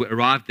obviously we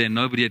arrived there,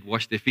 nobody had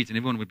washed their feet, and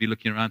everyone would be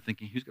looking around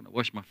thinking, who's going to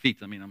wash my feet?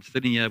 I mean, I'm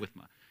sitting here with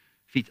my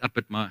feet up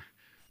at my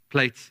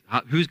plate.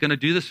 Who's going to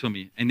do this for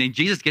me? And then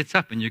Jesus gets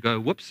up and you go,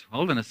 whoops,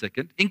 hold on a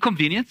second.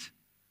 Inconvenient?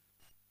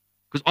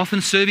 Because often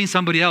serving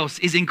somebody else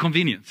is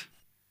inconvenient.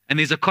 And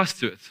there's a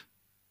cost to it.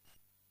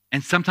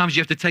 And sometimes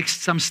you have to take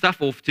some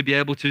stuff off to be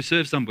able to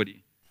serve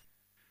somebody.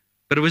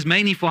 But it was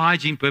mainly for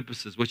hygiene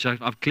purposes, which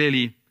I've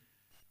clearly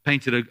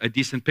painted a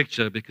decent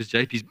picture because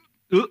JP's...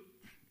 It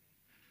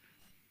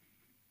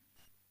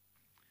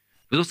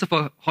was also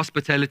for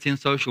hospitality and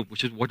social,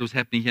 which is what was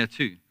happening here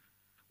too.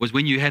 Was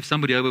when you have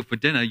somebody over for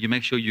dinner, you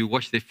make sure you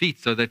wash their feet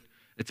so that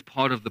it's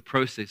part of the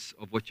process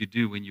of what you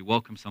do when you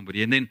welcome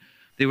somebody. And then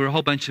there were a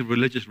whole bunch of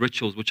religious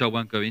rituals, which I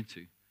won't go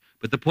into.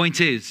 But the point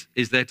is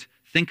that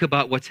think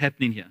about what's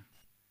happening here.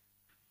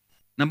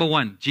 Number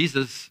one,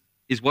 Jesus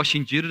is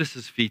washing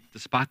Judas's feet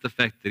despite the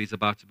fact that he's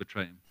about to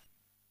betray him.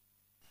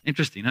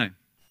 Interesting, no?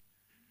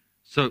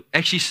 So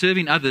actually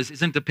serving others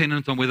isn't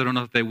dependent on whether or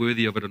not they're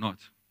worthy of it or not.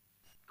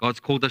 God's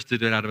called us to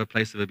do it out of a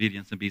place of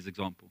obedience and be his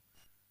example.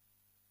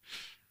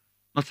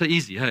 Not so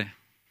easy, hey?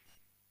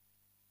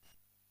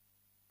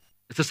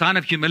 It's a sign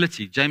of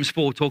humility. James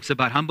 4 talks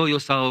about humble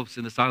yourselves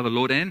in the sight of the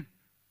Lord and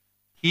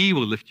he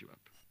will lift you up.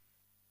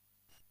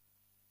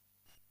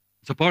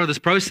 So part of this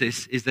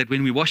process is that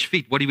when we wash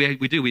feet, what do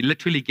we do? We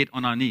literally get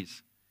on our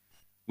knees.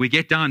 We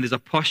get down. There's a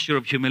posture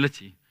of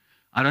humility.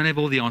 I don't have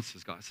all the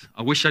answers, guys.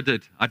 I wish I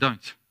did. I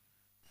don't.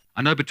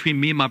 I know between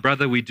me and my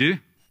brother we do,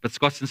 but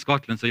Scott's in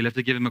Scotland, so you'll have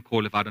to give him a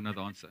call if I don't know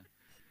the answer.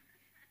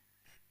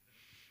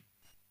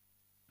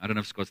 I don't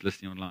know if Scott's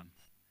listening online.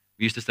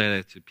 We used to say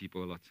that to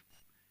people a lot.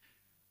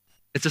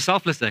 It's a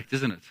selfless act,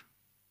 isn't it?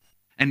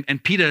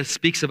 And Peter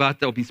speaks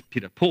about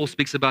that, Paul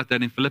speaks about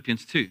that in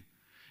Philippians 2.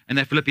 And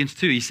that Philippians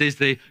 2, he says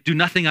they do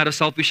nothing out of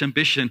selfish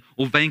ambition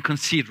or vain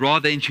conceit,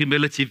 rather in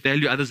humility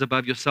value others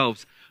above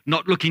yourselves,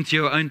 not looking to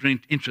your own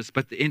interests,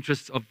 but the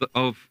interests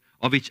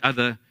of each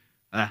other,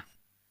 their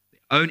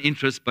own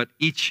interests, but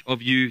each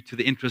of you to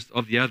the interest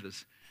of the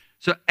others.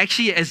 So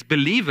actually, as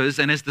believers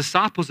and as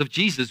disciples of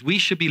Jesus, we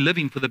should be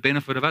living for the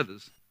benefit of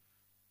others.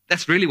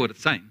 That's really what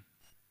it's saying.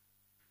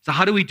 So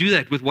how do we do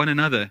that with one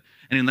another?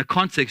 And in the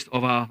context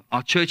of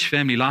our church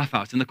family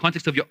Lifehouse, in the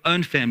context of your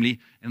own family,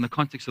 and in the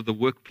context of the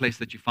workplace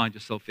that you find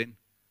yourself in.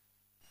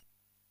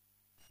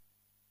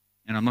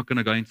 And I'm not going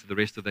to go into the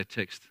rest of that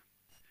text.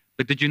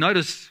 But did you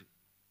notice,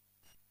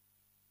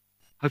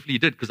 hopefully you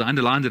did, because I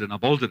underlined it and I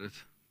bolded it.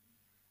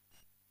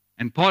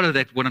 And part of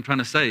that, what I'm trying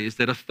to say, is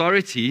that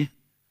authority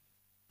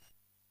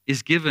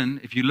is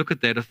given, if you look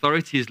at that,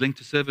 authority is linked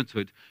to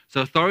servanthood.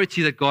 So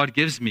authority that God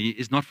gives me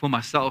is not for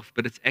myself,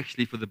 but it's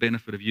actually for the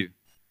benefit of you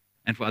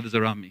and for others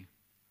around me.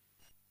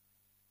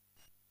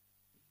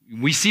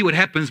 We see what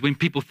happens when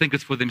people think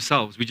it's for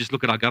themselves. We just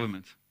look at our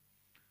government.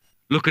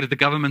 Look at the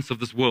governments of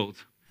this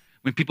world.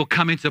 When people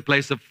come into a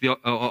place of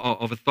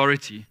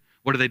authority,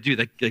 what do?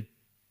 They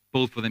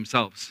build for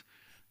themselves.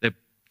 They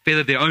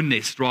feather their own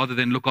nest rather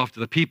than look after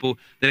the people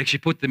that actually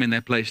put them in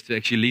that place to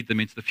actually lead them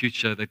into the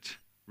future that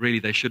really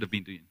they should have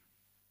been doing.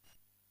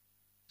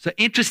 So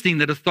interesting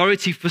that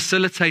authority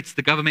facilitates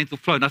the governmental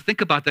flow. Now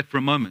think about that for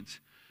a moment.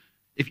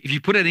 If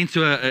you put it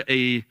into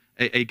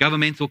a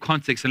governmental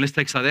context, and let's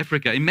take South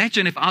Africa,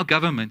 imagine if our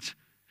government,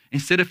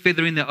 instead of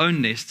feathering their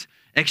own nest,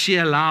 actually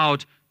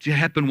allowed to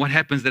happen what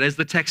happens, that as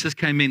the taxes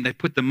came in, they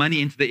put the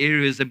money into the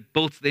areas and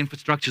built the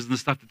infrastructures and the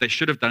stuff that they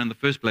should have done in the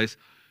first place.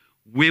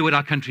 Where would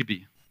our country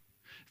be?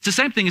 It's the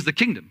same thing as the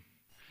kingdom.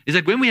 Is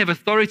that when we have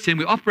authority and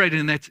we operate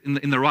in that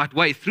in the right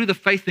way, through the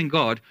faith in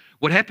God,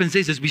 what happens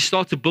is we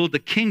start to build the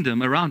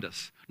kingdom around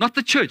us. Not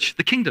the church,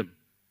 the kingdom.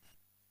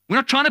 We're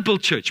not trying to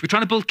build church, we're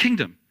trying to build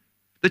kingdom.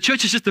 The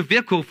church is just a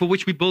vehicle for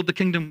which we build the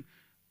kingdom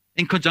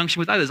in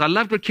conjunction with others. I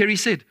loved what Kerry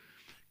said.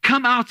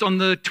 Come out on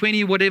the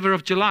 20 whatever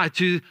of July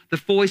to the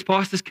 4 Ways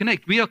Pastors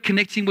Connect. We are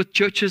connecting with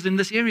churches in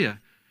this area.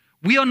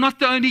 We are not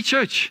the only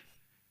church.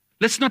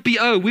 Let's not be,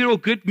 we're all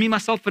good, me,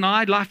 myself, and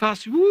I,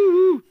 Lifehouse,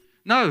 woo.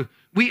 No,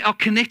 we are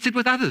connected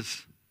with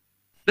others.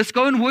 Let's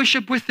go and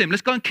worship with them.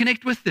 Let's go and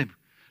connect with them.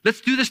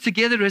 Let's do this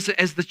together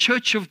as the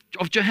church of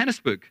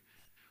Johannesburg.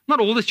 Not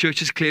all the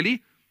churches,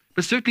 clearly,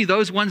 but certainly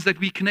those ones that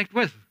we connect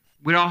with,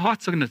 where our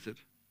hearts are knitted.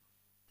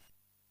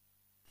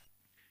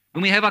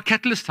 When we have our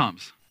catalyst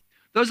times,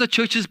 those are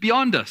churches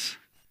beyond us.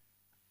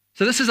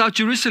 So this is our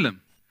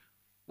Jerusalem.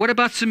 What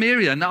about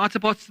Samaria and the outer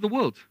parts of the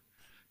world?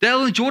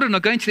 Dale and Jordan are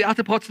going to the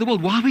outer parts of the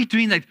world. Why are we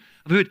doing that?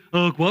 I've heard,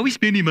 why are we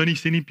spending money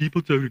sending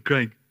people to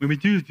Ukraine when we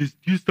do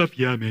stuff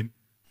here, man?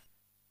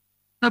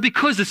 No,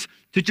 because it's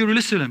to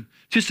Jerusalem,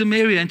 to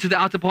Samaria, and to the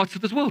outer parts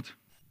of this world.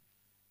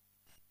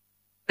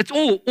 It's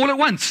all at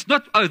once.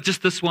 Not,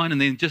 just this one and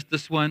then just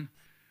this one.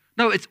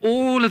 No, it's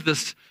all of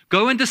this.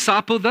 Go and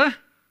disciple the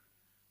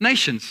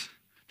nations.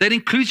 That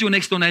includes your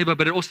next door neighbor,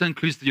 but it also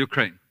includes the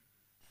Ukraine.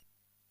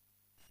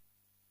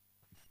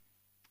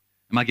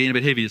 Am I getting a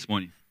bit heavy this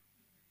morning?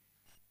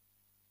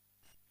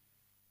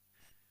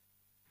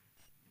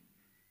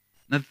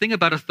 Now, the thing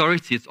about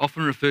authority, it's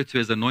often referred to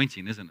as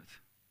anointing, isn't it?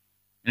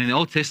 And in the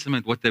Old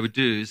Testament, what they would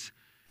do is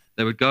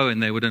they would go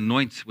and they would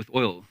anoint with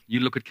oil.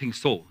 You look at King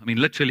Saul. I mean,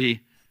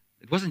 literally,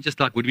 it wasn't just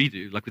like what we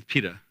do, like with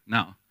Peter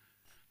now.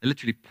 They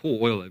literally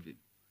pour oil over him.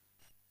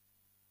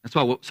 That's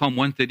why Psalm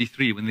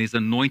 133, when there's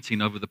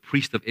anointing over the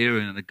priest of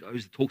Aaron, and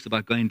it talks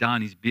about going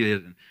down his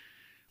beard, and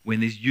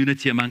when there's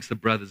unity amongst the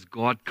brothers,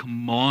 God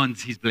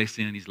commands his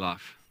blessing in his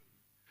life.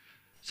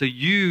 So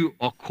you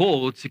are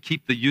called to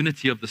keep the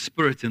unity of the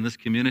Spirit in this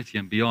community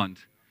and beyond.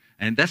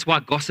 And that's why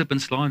gossip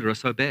and slander are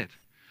so bad,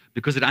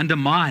 because it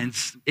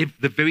undermines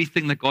the very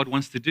thing that God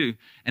wants to do,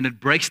 and it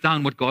breaks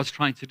down what God's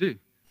trying to do.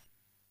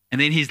 And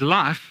then his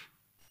life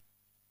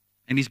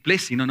and his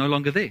blessing are no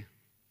longer there.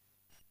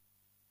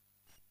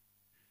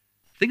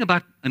 The thing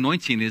about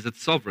anointing is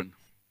it's sovereign.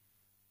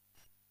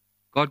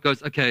 God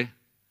goes, okay,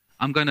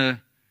 I'm going to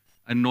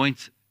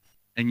anoint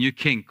a new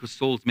king because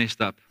Saul's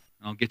messed up.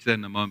 And I'll get to that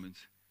in a moment.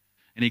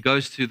 And he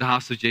goes to the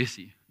house of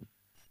Jesse.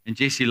 And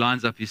Jesse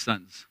lines up his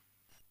sons.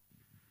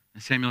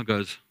 And Samuel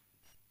goes,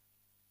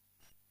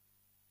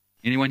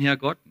 anyone here,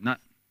 God? No.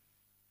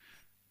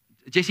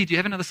 Jesse, do you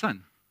have another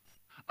son?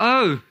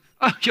 Oh,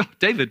 yeah,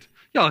 David.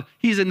 Yeah,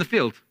 he's in the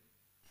field.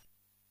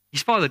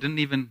 His father didn't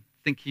even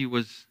think he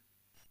was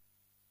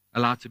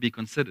allowed to be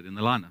considered in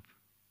the lineup.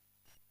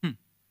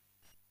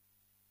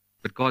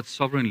 But God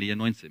sovereignly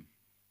anoints him.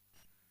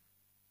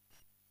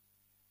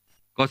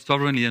 God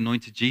sovereignly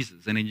anointed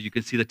Jesus. And then you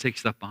can see the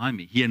text up behind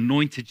me. He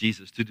anointed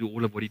Jesus to do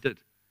all of what he did,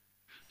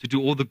 to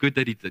do all the good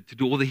that he did, to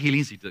do all the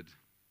healings he did.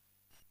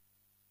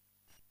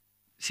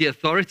 See,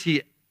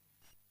 authority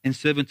and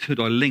servanthood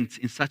are linked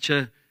in such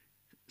a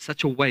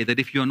way that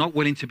if you're not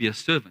willing to be a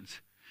servant,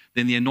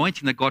 then the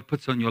anointing that God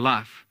puts on your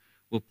life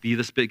will be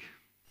this big.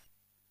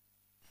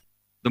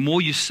 The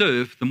more you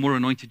serve, the more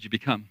anointed you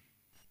become.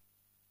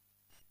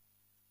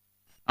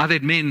 I've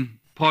had men,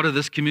 part of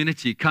this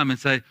community, come and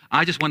say,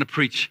 I just want to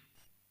preach.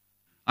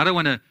 I don't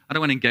want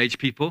to engage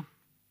people.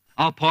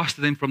 I'll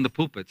pastor them from the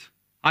pulpit.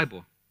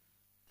 Eyeball.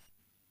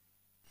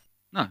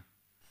 No,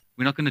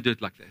 we're not going to do it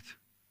like that.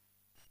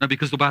 No,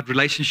 because it's about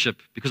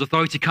relationship. Because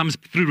authority comes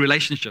through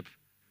relationship.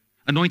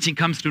 Anointing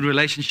comes through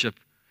relationship.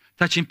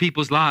 Touching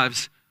people's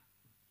lives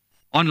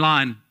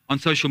online, on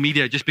social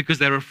media, just because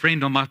they're a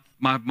friend on my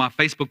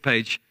Facebook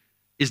page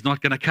is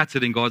not going to cut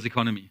it in God's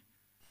economy.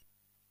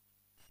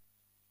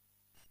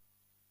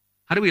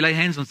 How do we lay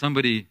hands on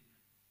somebody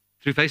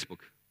through Facebook?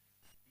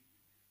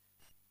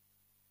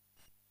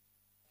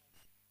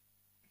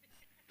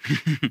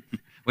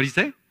 What do you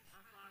say?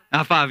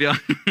 High five, yeah.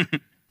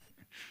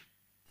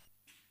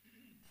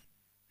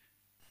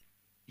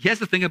 Here's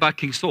the thing about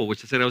King Saul,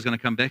 which I said I was going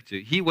to come back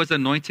to. He was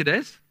anointed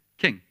as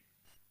king.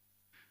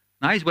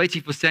 Now he's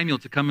waiting for Samuel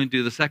to come and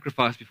do the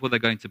sacrifice before they're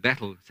going to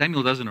battle.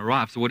 Samuel doesn't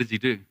arrive, so what does he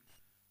do?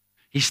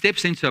 He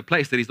steps into a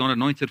place that he's not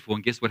anointed for,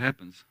 and guess what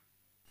happens?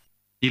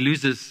 He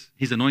loses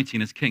his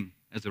anointing as king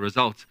as a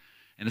result,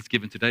 and it's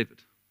given to David.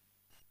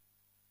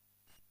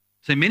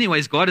 So in many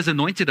ways, God has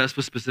anointed us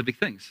for specific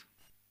things.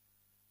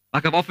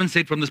 Like I've often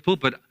said from this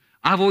pulpit,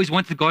 I've always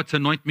wanted God to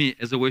anoint me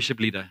as a worship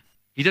leader.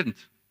 He didn't.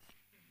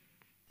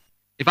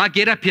 If I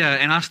get up here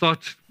and I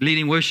start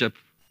leading worship,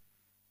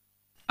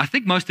 I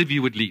think most of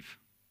you would leave.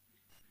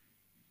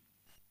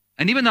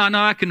 And even though I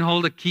know I can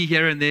hold a key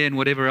here and there and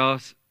whatever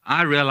else,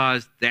 I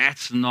realize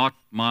that's not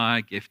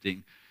my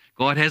gifting.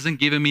 God hasn't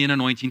given me an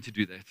anointing to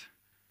do that.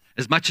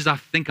 As much as I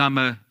think I'm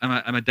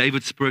a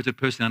David-spirited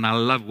person and I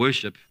love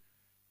worship,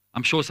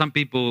 I'm sure some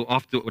people,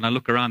 after when I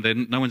look around,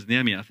 no one's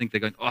near me. I think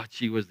they're going, oh,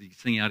 gee, was he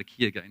singing out of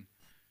key again?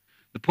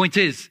 The point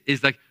is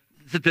like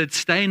to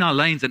stay in our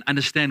lanes and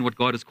understand what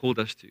God has called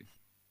us to.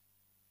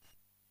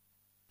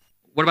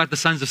 What about the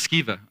sons of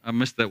Sceva? I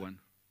missed that one.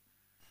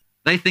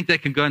 They think they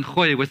can go and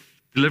goy with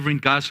delivering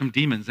guys from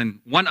demons, and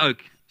one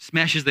oak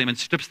smashes them and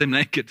strips them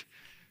naked.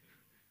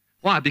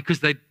 Why?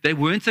 Because they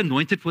weren't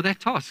anointed for that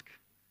task.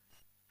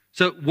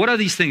 So what are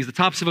these things? The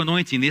types of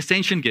anointing, the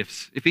ascension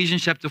gifts,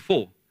 Ephesians chapter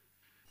 4.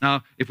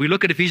 Now, if we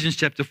look at Ephesians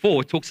chapter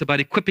 4, it talks about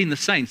equipping the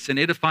saints and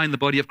edifying the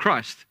body of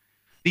Christ.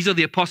 These are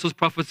the apostles,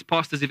 prophets,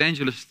 pastors,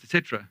 evangelists,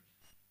 etc.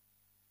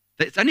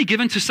 It's only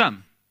given to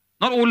some.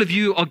 Not all of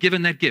you are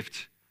given that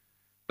gift,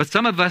 but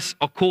some of us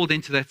are called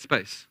into that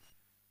space.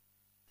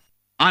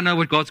 I know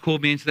what God's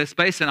called me into that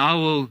space, and I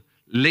will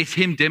let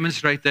him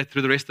demonstrate that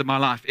through the rest of my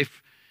life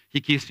if he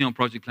keeps me on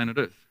Project Planet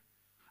Earth.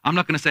 I'm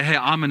not going to say, hey,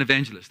 I'm an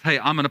evangelist. Hey,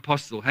 I'm an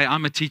apostle. Hey,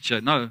 I'm a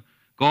teacher. No,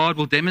 God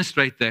will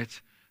demonstrate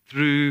that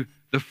through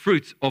the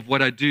fruit of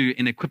what I do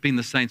in equipping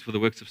the saints for the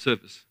works of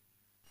service.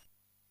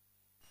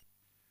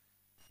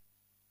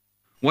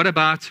 What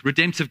about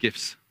redemptive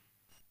gifts?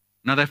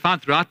 Now, they're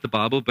found throughout the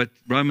Bible, but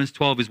Romans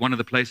 12 is one of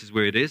the places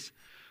where it is.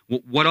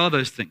 What are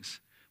those things?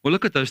 Well,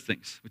 look at those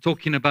things. We're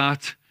talking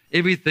about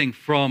everything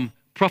from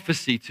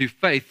prophecy to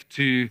faith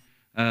to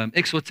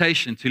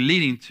exhortation to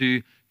leading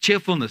to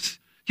cheerfulness.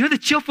 You know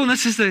that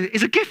cheerfulness is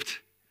a gift.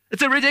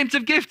 It's a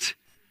redemptive gift.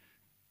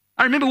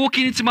 I remember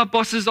walking into my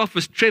boss's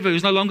office, Trevor,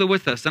 who's no longer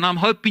with us, and I'm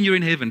hoping you're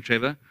in heaven,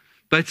 Trevor.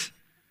 But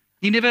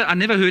I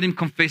never heard him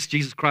confess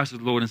Jesus Christ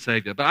as Lord and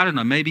Savior. But I don't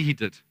know, maybe he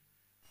did.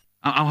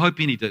 I'm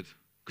hoping he did,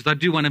 because I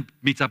do want to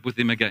meet up with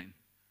him again.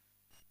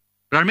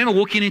 But I remember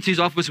walking into his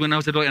office when I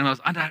was at work, and I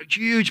was under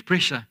huge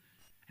pressure.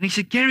 And he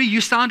said, Gary,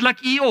 you sound like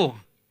Eeyore.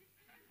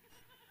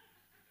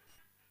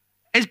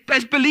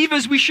 As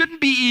believers, we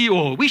shouldn't be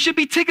Eeyore. We should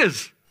be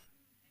Tiggers.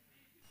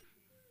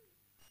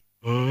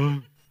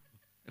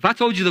 If I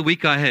told you the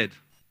week I had,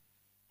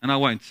 and I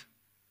won't,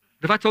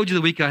 but if I told you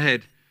the week I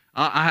had,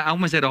 I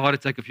almost had a heart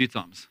attack a few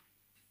times.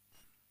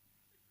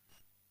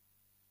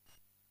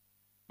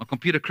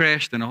 computer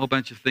crashed and a whole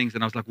bunch of things.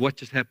 And I was like, what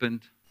just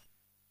happened?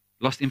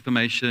 Lost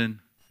information.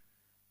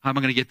 How am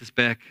I going to get this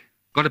back?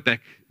 Got it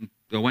back.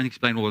 I won't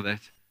explain all of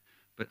that.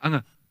 But I'm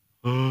going,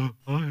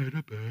 I had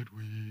a bad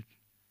week.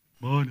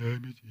 My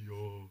name is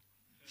Eo.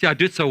 See, I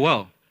do it so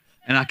well.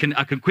 And I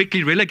can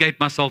quickly relegate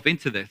myself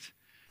into that.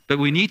 But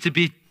we need to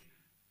be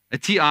a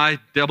TI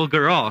double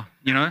garage,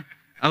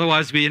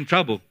 Otherwise, we're in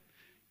trouble.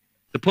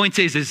 The point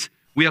is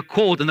we are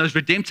called, and those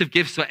redemptive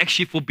gifts are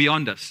actually for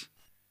beyond us.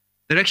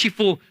 They're actually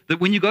for that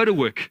when you go to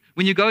work,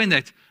 when you go in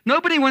that.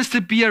 Nobody wants to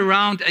be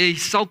around a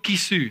sulky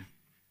Sue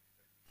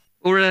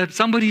or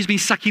somebody who's been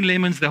sucking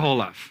lemons their whole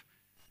life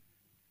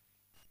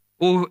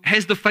or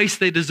has the face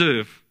they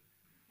deserve.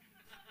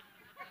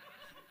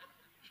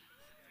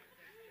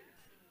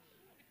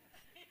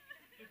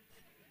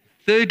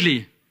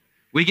 Thirdly,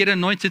 we get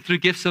anointed through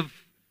gifts of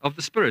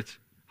the Spirit.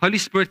 Holy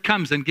Spirit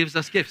comes and gives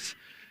us gifts.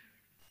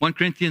 1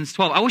 Corinthians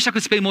 12. I wish I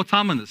could spend more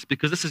time on this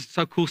because this is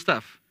so cool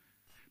stuff.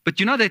 But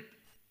you know that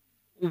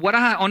what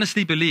I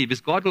honestly believe is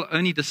God will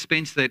only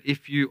dispense that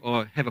if you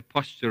have a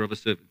posture of a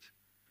servant.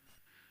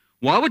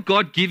 Why would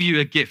God give you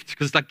a gift?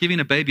 Because it's like giving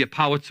a baby a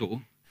power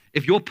tool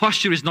if your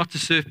posture is not to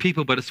serve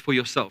people, but it's for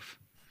yourself.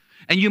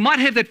 And you might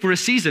have that for a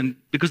season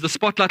because the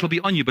spotlight will be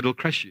on you, but it'll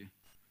crush you.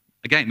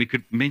 Again, we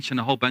could mention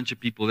a whole bunch of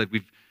people that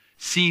we've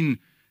seen,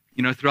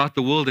 throughout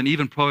the world and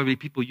even probably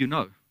people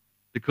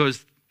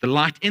because the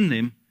light in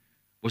them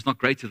was not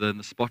greater than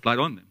the spotlight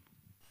on them.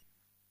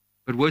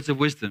 But words of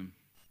wisdom,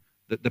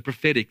 the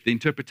prophetic, the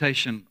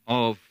interpretation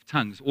of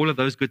tongues, all of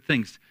those good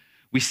things.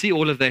 We see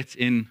all of that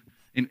in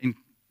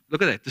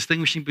look at that,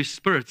 distinguishing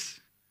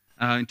spirits,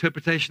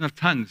 interpretation of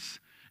tongues.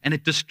 And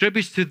it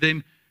distributes to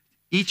them,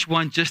 each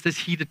one just as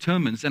he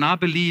determines. And I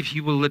believe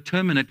he will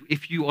determine it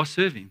if you are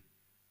serving.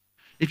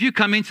 If you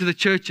come into the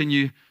church and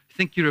you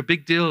think you're a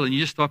big deal and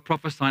you just start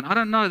prophesying, I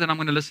don't know that I'm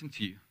going to listen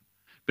to you.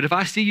 But if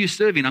I see you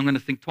serving, I'm going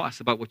to think twice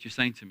about what you're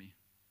saying to me.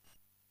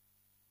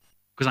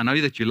 Because I know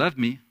that you love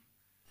me.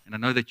 And I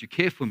know that you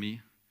care for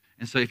me.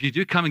 And so if you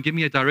do come and give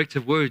me a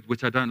directive word,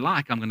 which I don't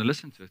like, I'm going to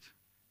listen to it.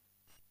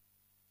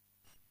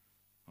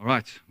 All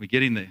right, we're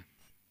getting there.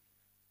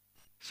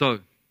 So,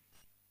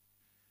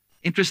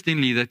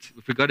 interestingly, that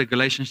if we go to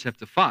Galatians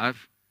chapter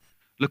 5,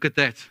 look at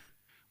that,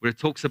 where it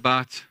talks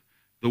about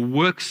the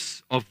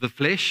works of the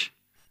flesh,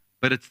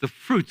 but it's the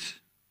fruit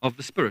of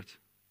the Spirit.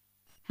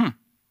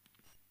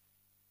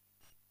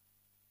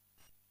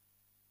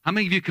 How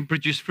many of you can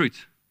produce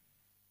fruit?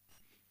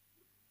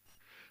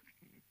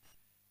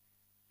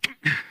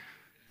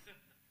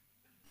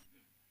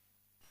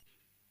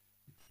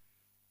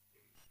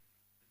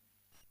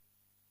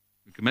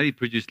 We can maybe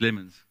produce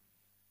lemon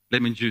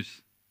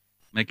juice,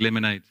 make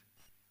lemonade.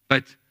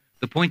 But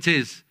the point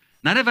is,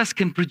 none of us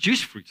can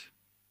produce fruit.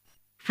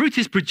 Fruit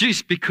is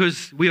produced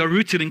because we are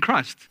rooted in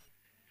Christ.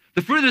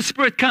 The fruit of the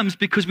Spirit comes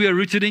because we are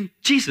rooted in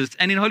Jesus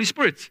and in Holy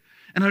Spirit.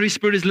 And Holy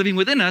Spirit is living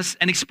within us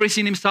and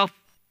expressing himself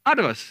out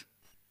of us.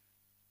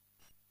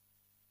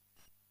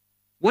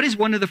 What is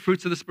one of the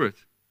fruits of the Spirit?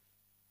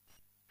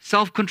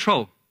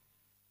 Self-control.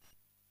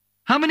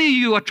 How many of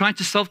you are trying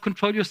to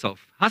self-control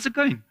yourself? How's it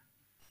going?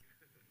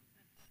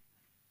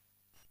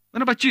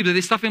 What about you?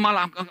 There's stuff in my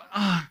life. I'm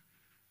going,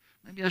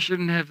 maybe I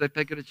shouldn't have that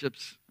packet of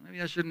chips. Maybe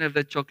I shouldn't have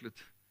that chocolate.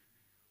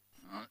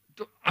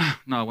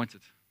 No, I want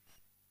it.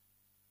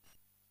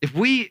 If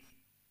we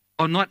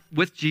are not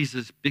with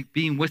Jesus,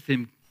 being with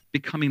him,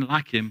 becoming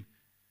like him,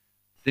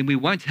 then we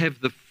won't have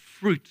the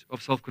fruit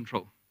of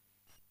self-control.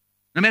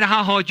 No matter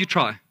how hard you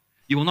try,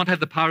 you will not have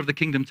the power of the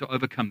kingdom to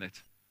overcome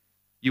that.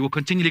 You will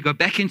continually go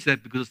back into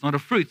that because it's not a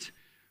fruit,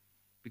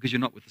 because you're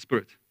not with the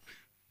Spirit.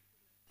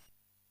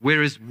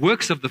 Whereas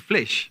works of the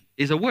flesh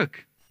is a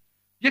work.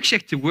 You actually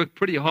have to work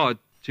pretty hard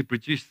to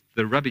produce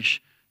the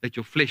rubbish that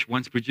your flesh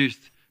once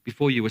produced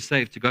before you were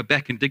saved, to go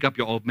back and dig up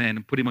your old man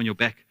and put him on your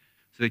back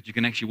so that you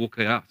can actually walk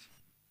it out.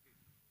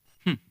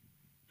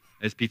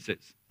 As Pete says.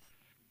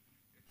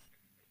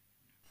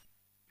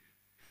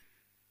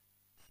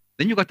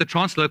 Then you've got the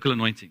translocal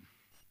anointing.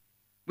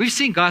 We've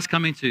seen guys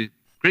come into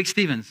Greg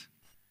Stevens,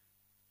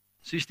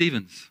 Sue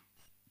Stevens,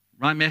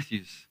 Ryan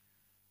Matthews,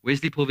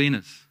 Wesley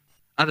Pulvinas,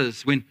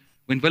 others. When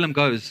Willem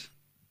goes,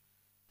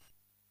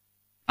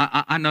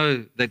 I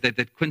know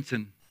that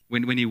Quinton,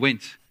 when he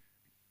went,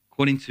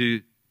 according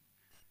to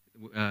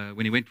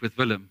when he went with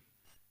Willem,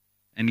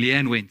 and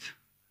Leanne went,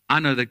 I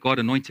know that God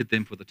anointed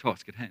them for the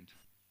task at hand.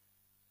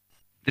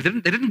 They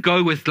didn't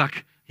go with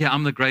like, yeah,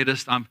 I'm the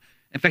greatest.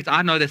 In fact,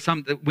 I know that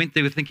some that went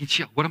there with thinking,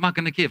 what am I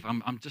going to give?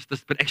 I'm just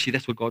this. But actually,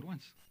 that's what God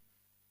wants.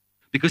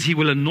 Because he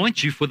will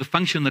anoint you for the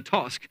function, the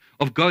task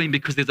of going,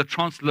 because there's a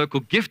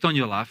translocal gift on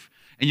your life,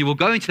 and you will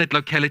go into that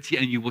locality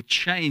and you will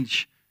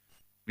change.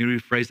 Let me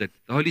rephrase that.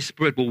 The Holy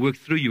Spirit will work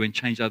through you and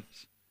change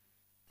others.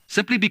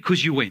 Simply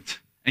because you went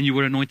and you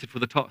were anointed for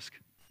the task.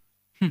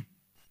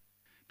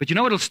 But you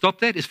know what will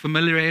stop that? Is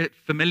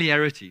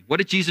familiarity. What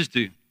did Jesus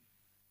do?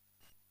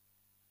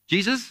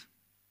 Jesus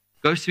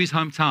goes to his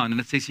hometown and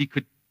it says he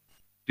could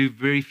do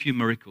very few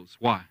miracles.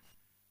 Why?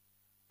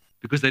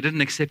 Because they didn't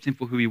accept him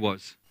for who he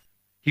was.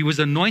 He was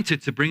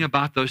anointed to bring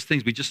about those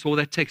things. We just saw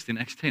that text in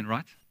Acts 10,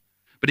 right?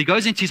 But he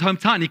goes into his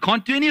hometown. He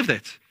can't do any of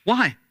that.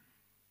 Why?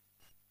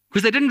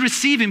 Because they didn't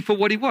receive him for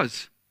what he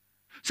was.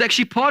 So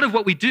actually part of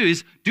what we do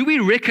is, do we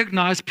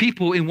recognize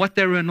people in what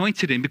they're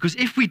anointed in? Because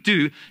if we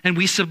do, and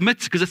we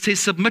submit, because it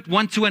says submit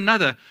one to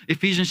another,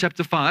 Ephesians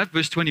chapter 5,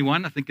 verse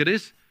 21, I think it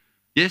is.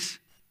 Yes?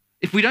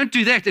 If we don't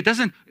do that, it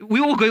doesn't,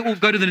 we all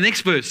go to the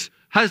next verse.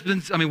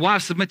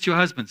 Wives, submit to your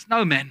husbands.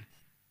 No, man.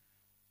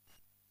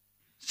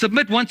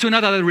 Submit one to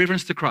another out of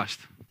reverence to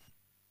Christ.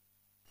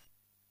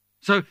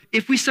 So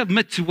if we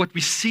submit to what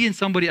we see in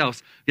somebody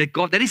else,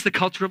 that is the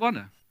culture of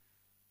honor.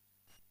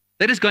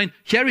 That is going,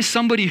 here is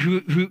somebody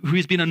who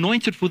has been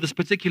anointed for this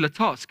particular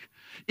task.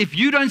 If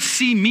you don't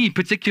see me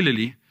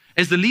particularly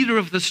as the leader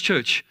of this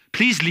church,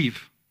 please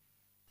leave.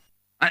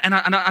 And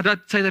I don't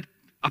say that,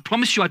 I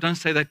promise you I don't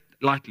say that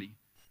lightly.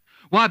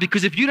 Why?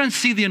 Because if you don't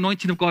see the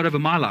anointing of God over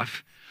my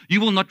life, you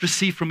will not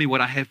receive from me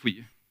what I have for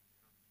you.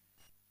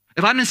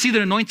 If I didn't see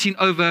the anointing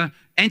over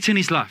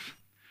Anthony's life,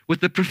 with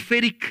the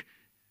prophetic,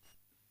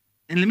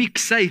 and let me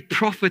say,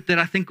 prophet that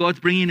I think God's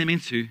bringing him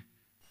into,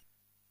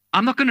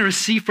 I'm not going to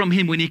receive from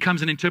him when he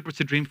comes and interprets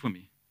a dream for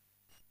me.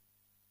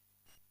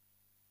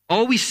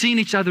 Are we seeing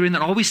each other in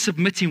that? Are we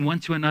submitting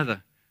one to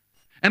another?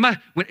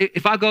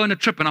 If I go on a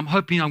trip, and I'm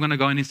hoping I'm going to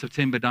go in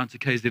September down to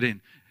KZN,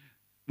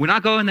 when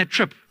I go on that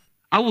trip,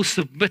 I will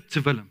submit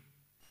to Willem.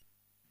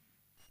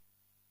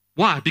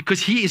 Why?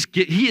 Because he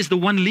is the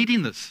one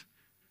leading this.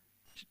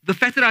 The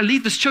fact that I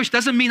lead this church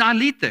doesn't mean I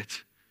lead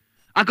that.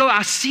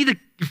 I see the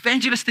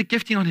evangelistic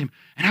gifting on him,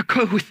 and I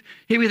go with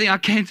everything I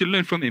can to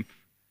learn from him.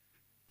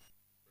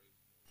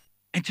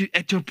 And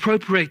to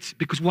appropriate,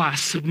 because why? I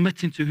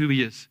submit into who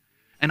he is.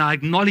 And I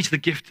acknowledge the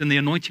gift and the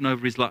anointing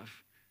over his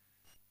life.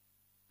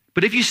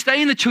 But if you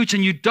stay in the church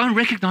and you don't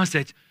recognize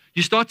that,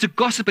 you start to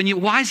gossip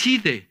and why is he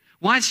there?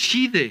 Why is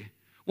she there?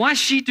 Why is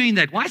she doing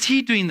that? Why is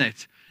he doing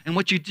that? And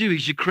what you do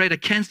is you create a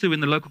cancer in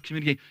the local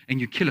community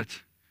and you kill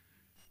it.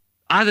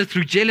 Either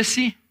through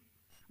jealousy,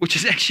 which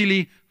is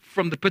actually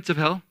from the pits of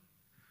hell,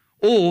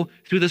 or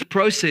through this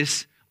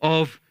process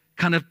of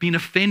kind of being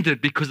offended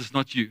because it's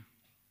not you.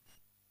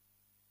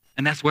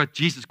 And that's why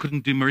Jesus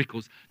couldn't do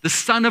miracles. The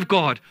Son of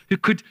God,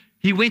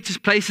 he went to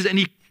places and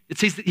it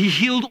says that he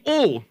healed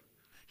all.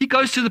 He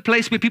goes to the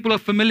place where people are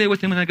familiar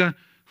with him and they go,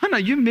 oh no,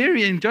 you're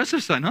Mary and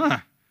Joseph's son. Huh?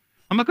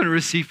 I'm not going to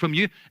receive from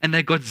you. And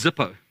they got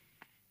Zippo.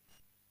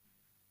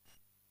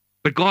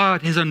 But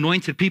God has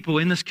anointed people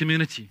in this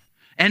community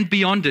and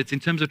beyond it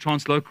in terms of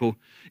translocal.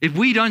 If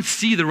we don't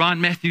see the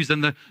Ryan Matthews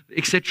and the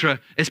etc.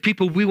 as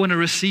people we want to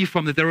receive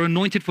from, that they're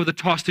anointed for the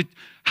task to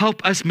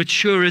help us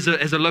mature as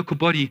a local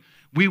body,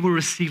 we will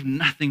receive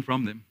nothing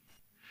from them.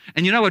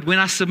 And you know what? When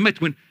I submit,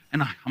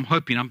 and I'm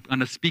hoping I'm going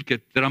to speak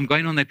it, that I'm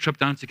going on that trip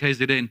down to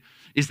KZN,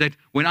 is that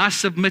when I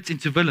submit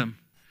into Willem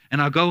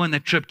and I go on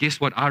that trip, guess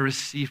what? I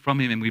receive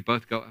from him and we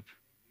both go up.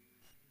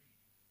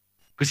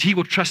 Because he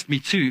will trust me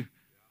too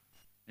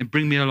and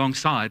bring me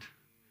alongside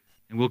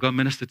and we'll go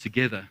minister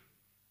together,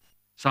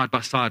 side by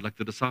side like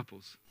the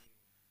disciples.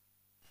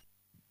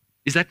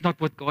 Is that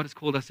not what God has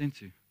called us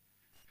into?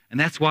 And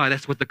that's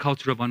what the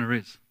culture of honor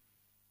is.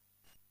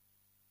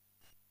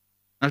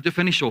 Now, to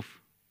finish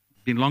off, it's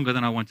been longer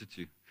than I wanted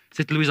to. I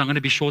said to Louise, I'm going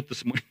to be short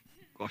this morning.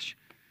 Gosh.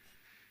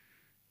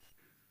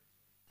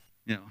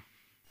 You know,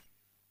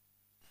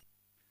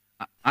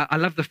 I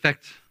love the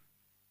fact,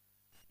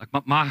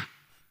 like my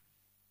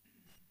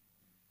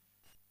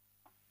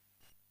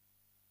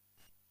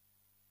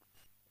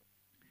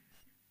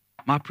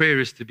prayer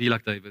is to be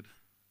like David.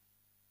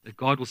 That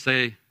God will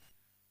say,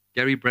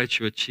 Gary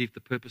Bradshaw achieved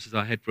the purposes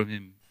I had from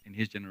him in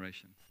his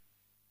generation.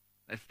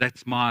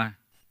 That's my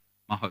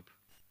hope.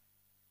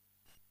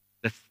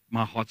 That's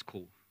my heart's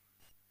call.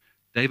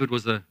 David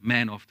was a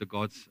man after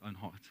God's own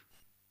heart.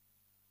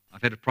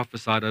 I've had it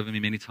prophesied over me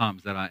many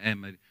times that I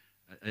am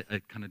a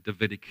kind of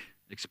Davidic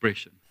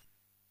expression.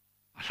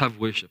 I love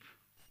worship.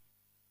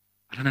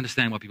 I don't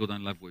understand why people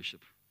don't love worship.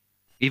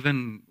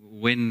 Even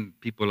when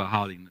people are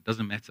howling, it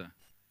doesn't matter.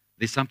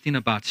 There's something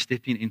about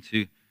stepping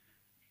into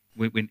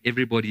when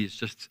everybody is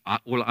just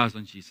all eyes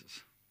on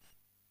Jesus.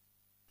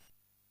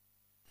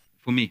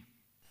 For me,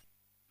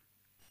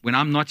 when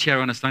I'm not here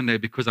on a Sunday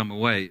because I'm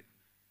away,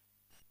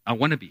 I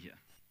want to be here.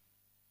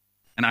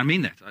 And I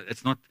mean that.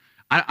 It's not,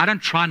 I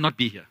don't try and not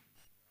be here.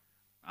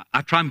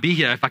 I try and be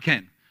here if I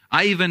can.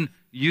 I even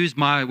use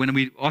when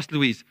we ask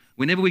Louise,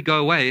 whenever we go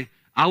away,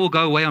 I will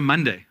go away on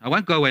Monday. I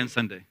won't go away on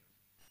Sunday.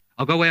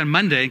 I'll go away on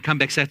Monday and come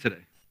back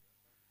Saturday.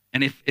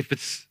 And if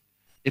it's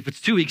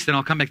 2 weeks, then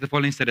I'll come back the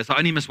following Saturday. So I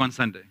only miss one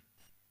Sunday.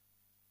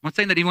 I'm not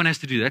saying that anyone has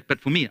to do that,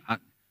 but for me,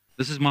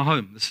 this is my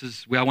home. This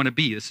is where I want to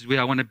be. This is where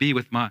I want to be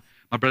with my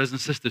brothers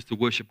and sisters to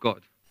worship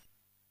God.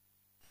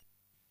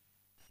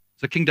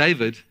 So King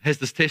David has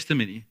this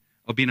testimony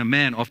of being a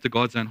man after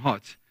God's own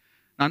heart.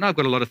 Now, I know I've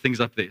got a lot of things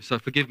up there, so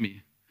forgive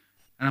me.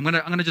 And I'm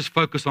going to just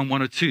focus on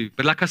one or two.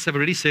 But like I've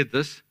already said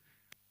this,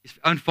 his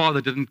own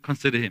father didn't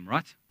consider him,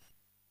 right?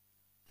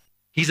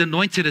 He's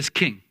anointed as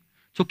king.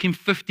 Took him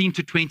 15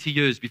 to 20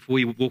 years before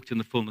he walked in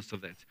the fullness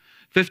of that.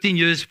 15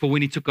 years for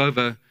when he took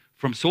over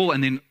from Saul,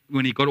 and then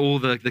when he got all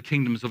the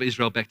kingdoms of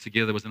Israel back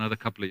together was another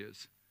couple of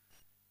years.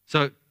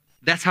 So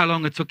that's how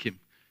long it took him.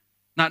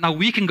 Now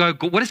we can go,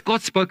 what has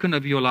God spoken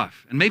over your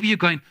life? And maybe you're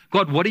going,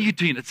 God, what are you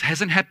doing? It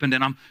hasn't happened,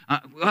 and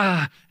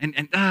I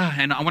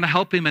want to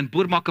help him, and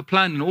burmaka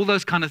plan and all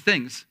those kind of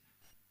things.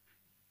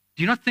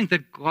 Do you not think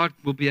that God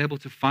will be able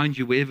to find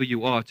you wherever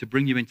you are to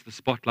bring you into the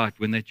spotlight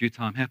when that due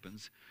time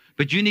happens?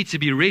 But you need to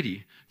be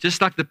ready,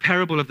 just like the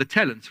parable of the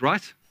talents,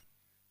 right?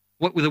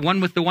 What with the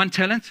one with the one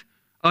talent?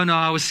 Oh no,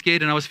 I was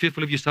scared and I was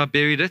fearful of you, so I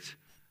buried it.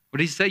 What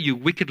did he say? You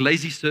wicked,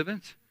 lazy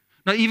servant.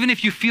 Now, even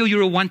if you feel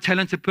you're a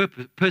one-talented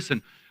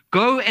person,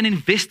 go and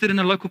invest it in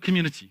a local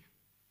community.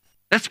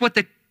 That's what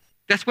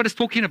it's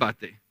talking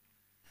about there.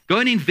 Go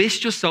and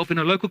invest yourself in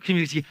a local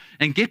community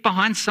and get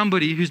behind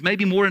somebody who's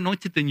maybe more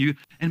anointed than you,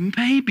 and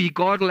maybe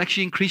God will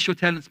actually increase your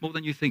talents more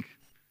than you think.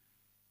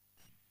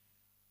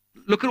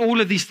 Look at all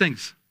of these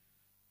things.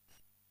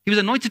 He was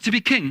anointed to be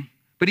king,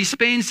 but he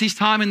spends his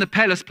time in the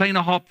palace playing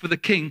a harp for the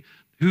king,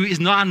 who is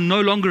now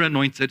no longer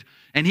anointed,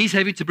 and he's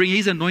having to bring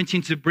his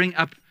anointing to bring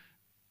up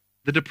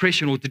the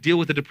depression, or to deal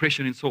with the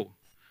depression in Saul.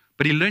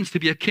 But he learns to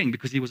be a king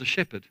because he was a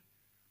shepherd.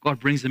 God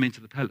brings him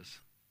into the palace.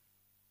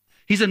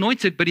 He's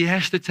anointed, but he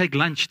has to take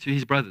lunch to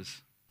his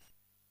brothers.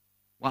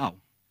 Wow.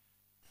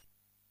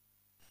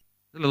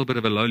 A little bit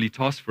of a lowly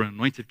task for an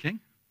anointed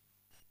king.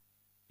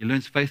 He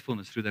learns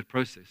faithfulness through that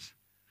process.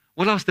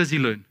 What else does he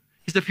learn?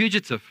 He's a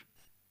fugitive.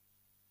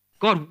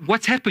 God,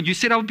 what's happened? You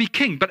said I would be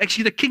king, but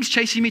actually the king's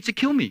chasing me to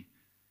kill me.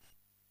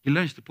 He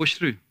learns to push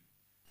through.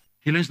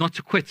 He learns not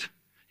to quit.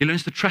 He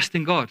learns to trust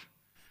in God.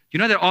 You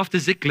know that after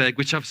Ziklag,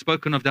 which I've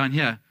spoken of down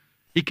here,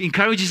 he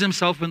encourages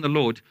himself in the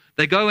Lord.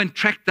 They go and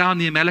track down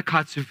the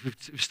Amalekites who've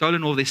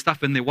stolen all their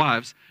stuff and their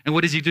wives. And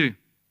what does he do?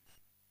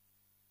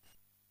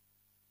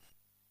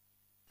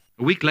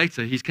 A week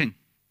later, he's king.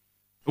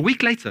 A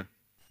week later.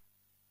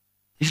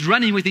 He's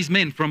running with his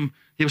men from,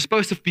 he was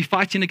supposed to be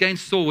fighting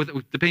against Saul,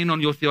 depending on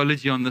your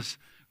theology on this,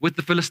 with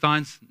the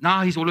Philistines.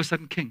 Now he's all of a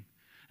sudden king.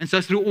 And so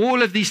through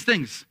all of these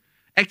things,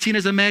 acting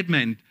as a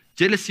madman,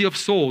 jealousy of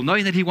Saul,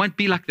 knowing that he won't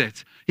be like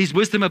that, his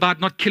wisdom about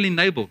not killing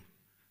Nabal.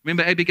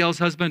 Remember Abigail's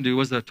husband who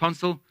was a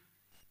tonsil?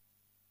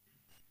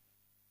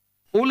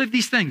 All of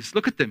these things,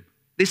 look at them.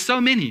 There's so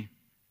many.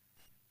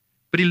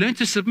 But he learned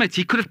to submit.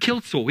 He could have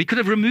killed Saul. He could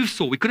have removed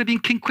Saul. He could have been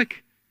king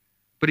quick.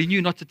 But he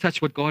knew not to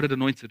touch what God had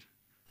anointed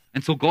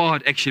until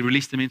God actually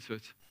released him into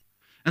it.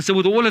 And so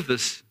with all of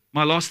this,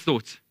 my last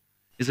thought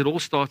is it all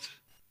starts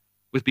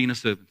with being a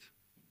servant.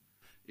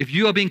 If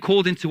you are being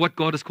called into what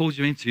God has called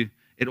you into,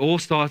 it all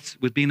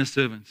starts with being a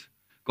servant.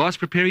 God's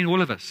preparing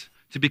all of us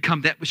to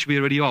become that which we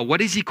already are.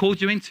 What has he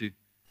called you into?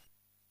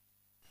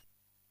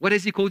 What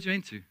has he called you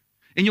into?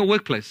 In your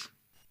workplace.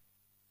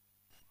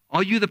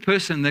 Are you the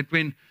person that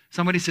when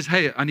somebody says,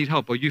 hey, I need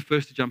help, are you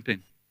first to jump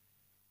in?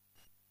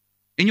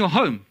 In your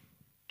home,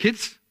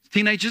 kids,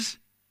 teenagers,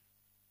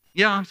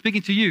 yeah, I'm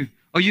speaking to you.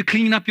 Are you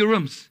cleaning up your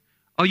rooms?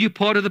 Are you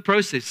part of the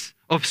process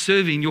of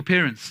serving your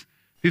parents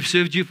who've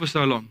served you for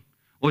so long?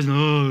 Or is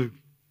no,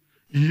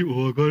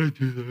 I gotta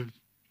do this.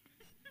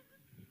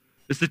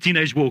 It's the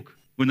teenage walk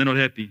when they're not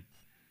happy.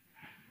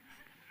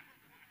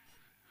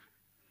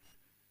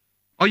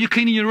 Are you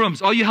cleaning your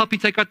rooms? Are you helping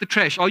take out the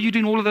trash? Are you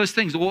doing all of those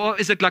things? Or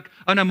is it like,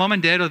 oh no, mom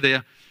and dad are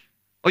there.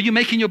 Are you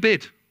making your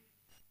bed?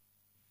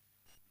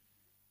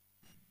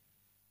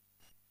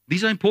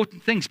 These are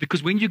important things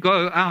because when you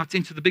go out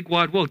into the big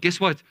wide world, guess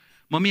what?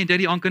 Mommy and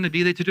daddy aren't going to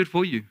be there to do it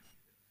for you.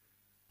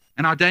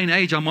 In our day and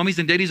age, our mommies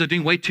and daddies are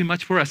doing way too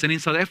much for us. And in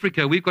South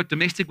Africa, we've got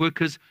domestic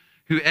workers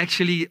who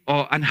actually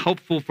are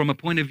unhelpful from a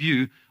point of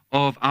view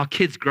of our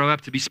kids grow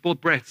up to be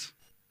sport brats.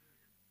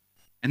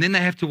 And then they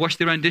have to wash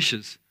their own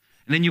dishes.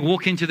 And then you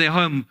walk into their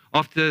home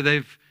after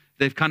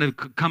they've kind of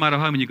come out of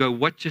home and you go,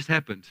 what just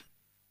happened?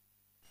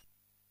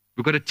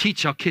 We've got to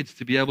teach our kids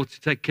to be able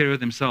to take care of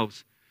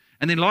themselves.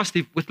 And then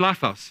lastly, with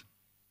Lifehouse,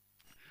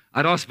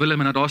 I'd asked Willem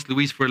and I'd asked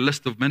Louise for a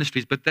list of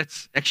ministries, but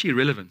that's actually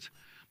irrelevant.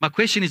 My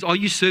question is, are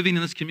you serving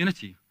in this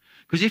community?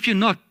 Because if you're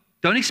not,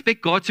 don't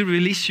expect God to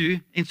release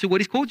you into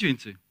what he's called you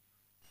into.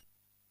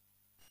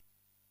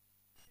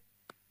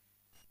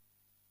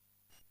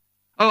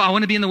 Oh, I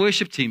want to be in the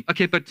worship team.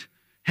 Okay, but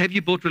have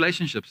you built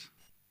relationships?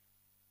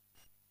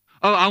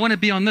 Oh, I want to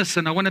be on this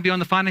and I want to be on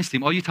the finance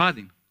team. Are you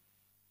tithing?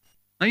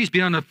 No use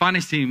being on the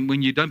finance team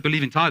when you don't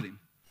believe in tithing.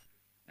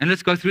 And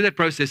let's go through that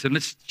process and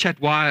let's chat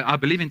why I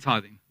believe in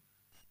tithing.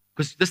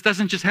 Because this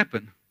doesn't just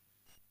happen.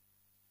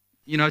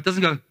 You know, it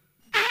doesn't go,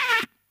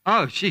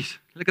 oh, jeez,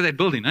 look at that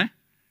building, eh?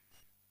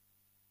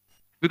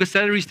 We've got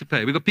salaries to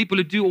pay. We've got people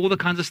who do all the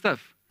kinds of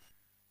stuff.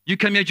 You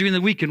come here during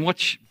the week and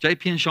watch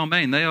JP and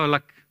Charmaine. They are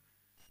like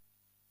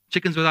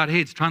chickens without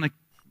heads trying to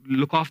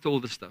look after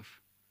all this stuff.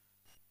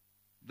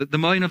 The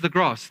mowing of the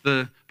grass,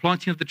 the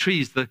planting of the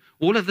trees,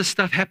 all of this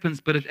stuff happens,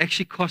 but it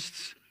actually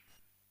costs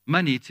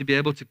money to be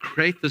able to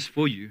create this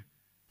for you.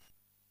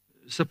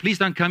 So please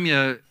don't come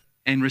here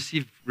and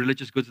receive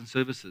religious goods and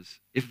services.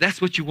 If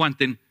that's what you want,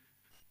 then,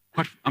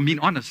 I'm being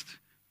honest,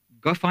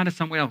 go find it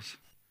somewhere else.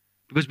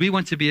 Because we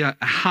want to be a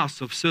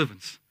house of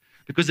servants.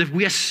 Because if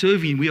we are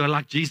serving, we are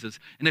like Jesus.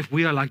 And if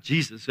we are like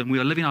Jesus and we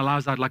are living our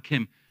lives out like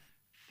him,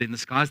 then the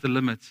sky's the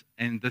limit,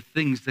 and the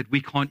things that we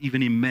can't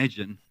even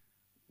imagine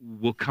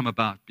will come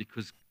about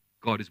because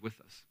God is with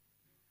us.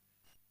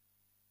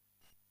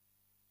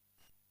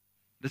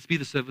 Let's be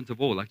the servant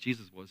of all, like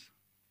Jesus was.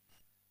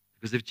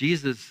 Because if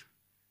Jesus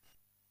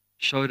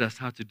showed us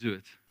how to do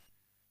it,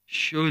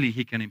 surely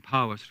He can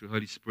empower us through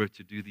Holy Spirit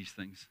to do these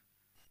things.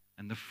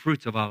 And the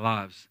fruit of our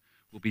lives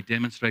will be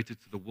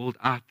demonstrated to the world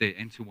out there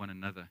and to one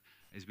another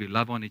as we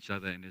love on each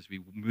other and as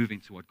we move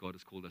into what God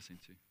has called us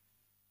into.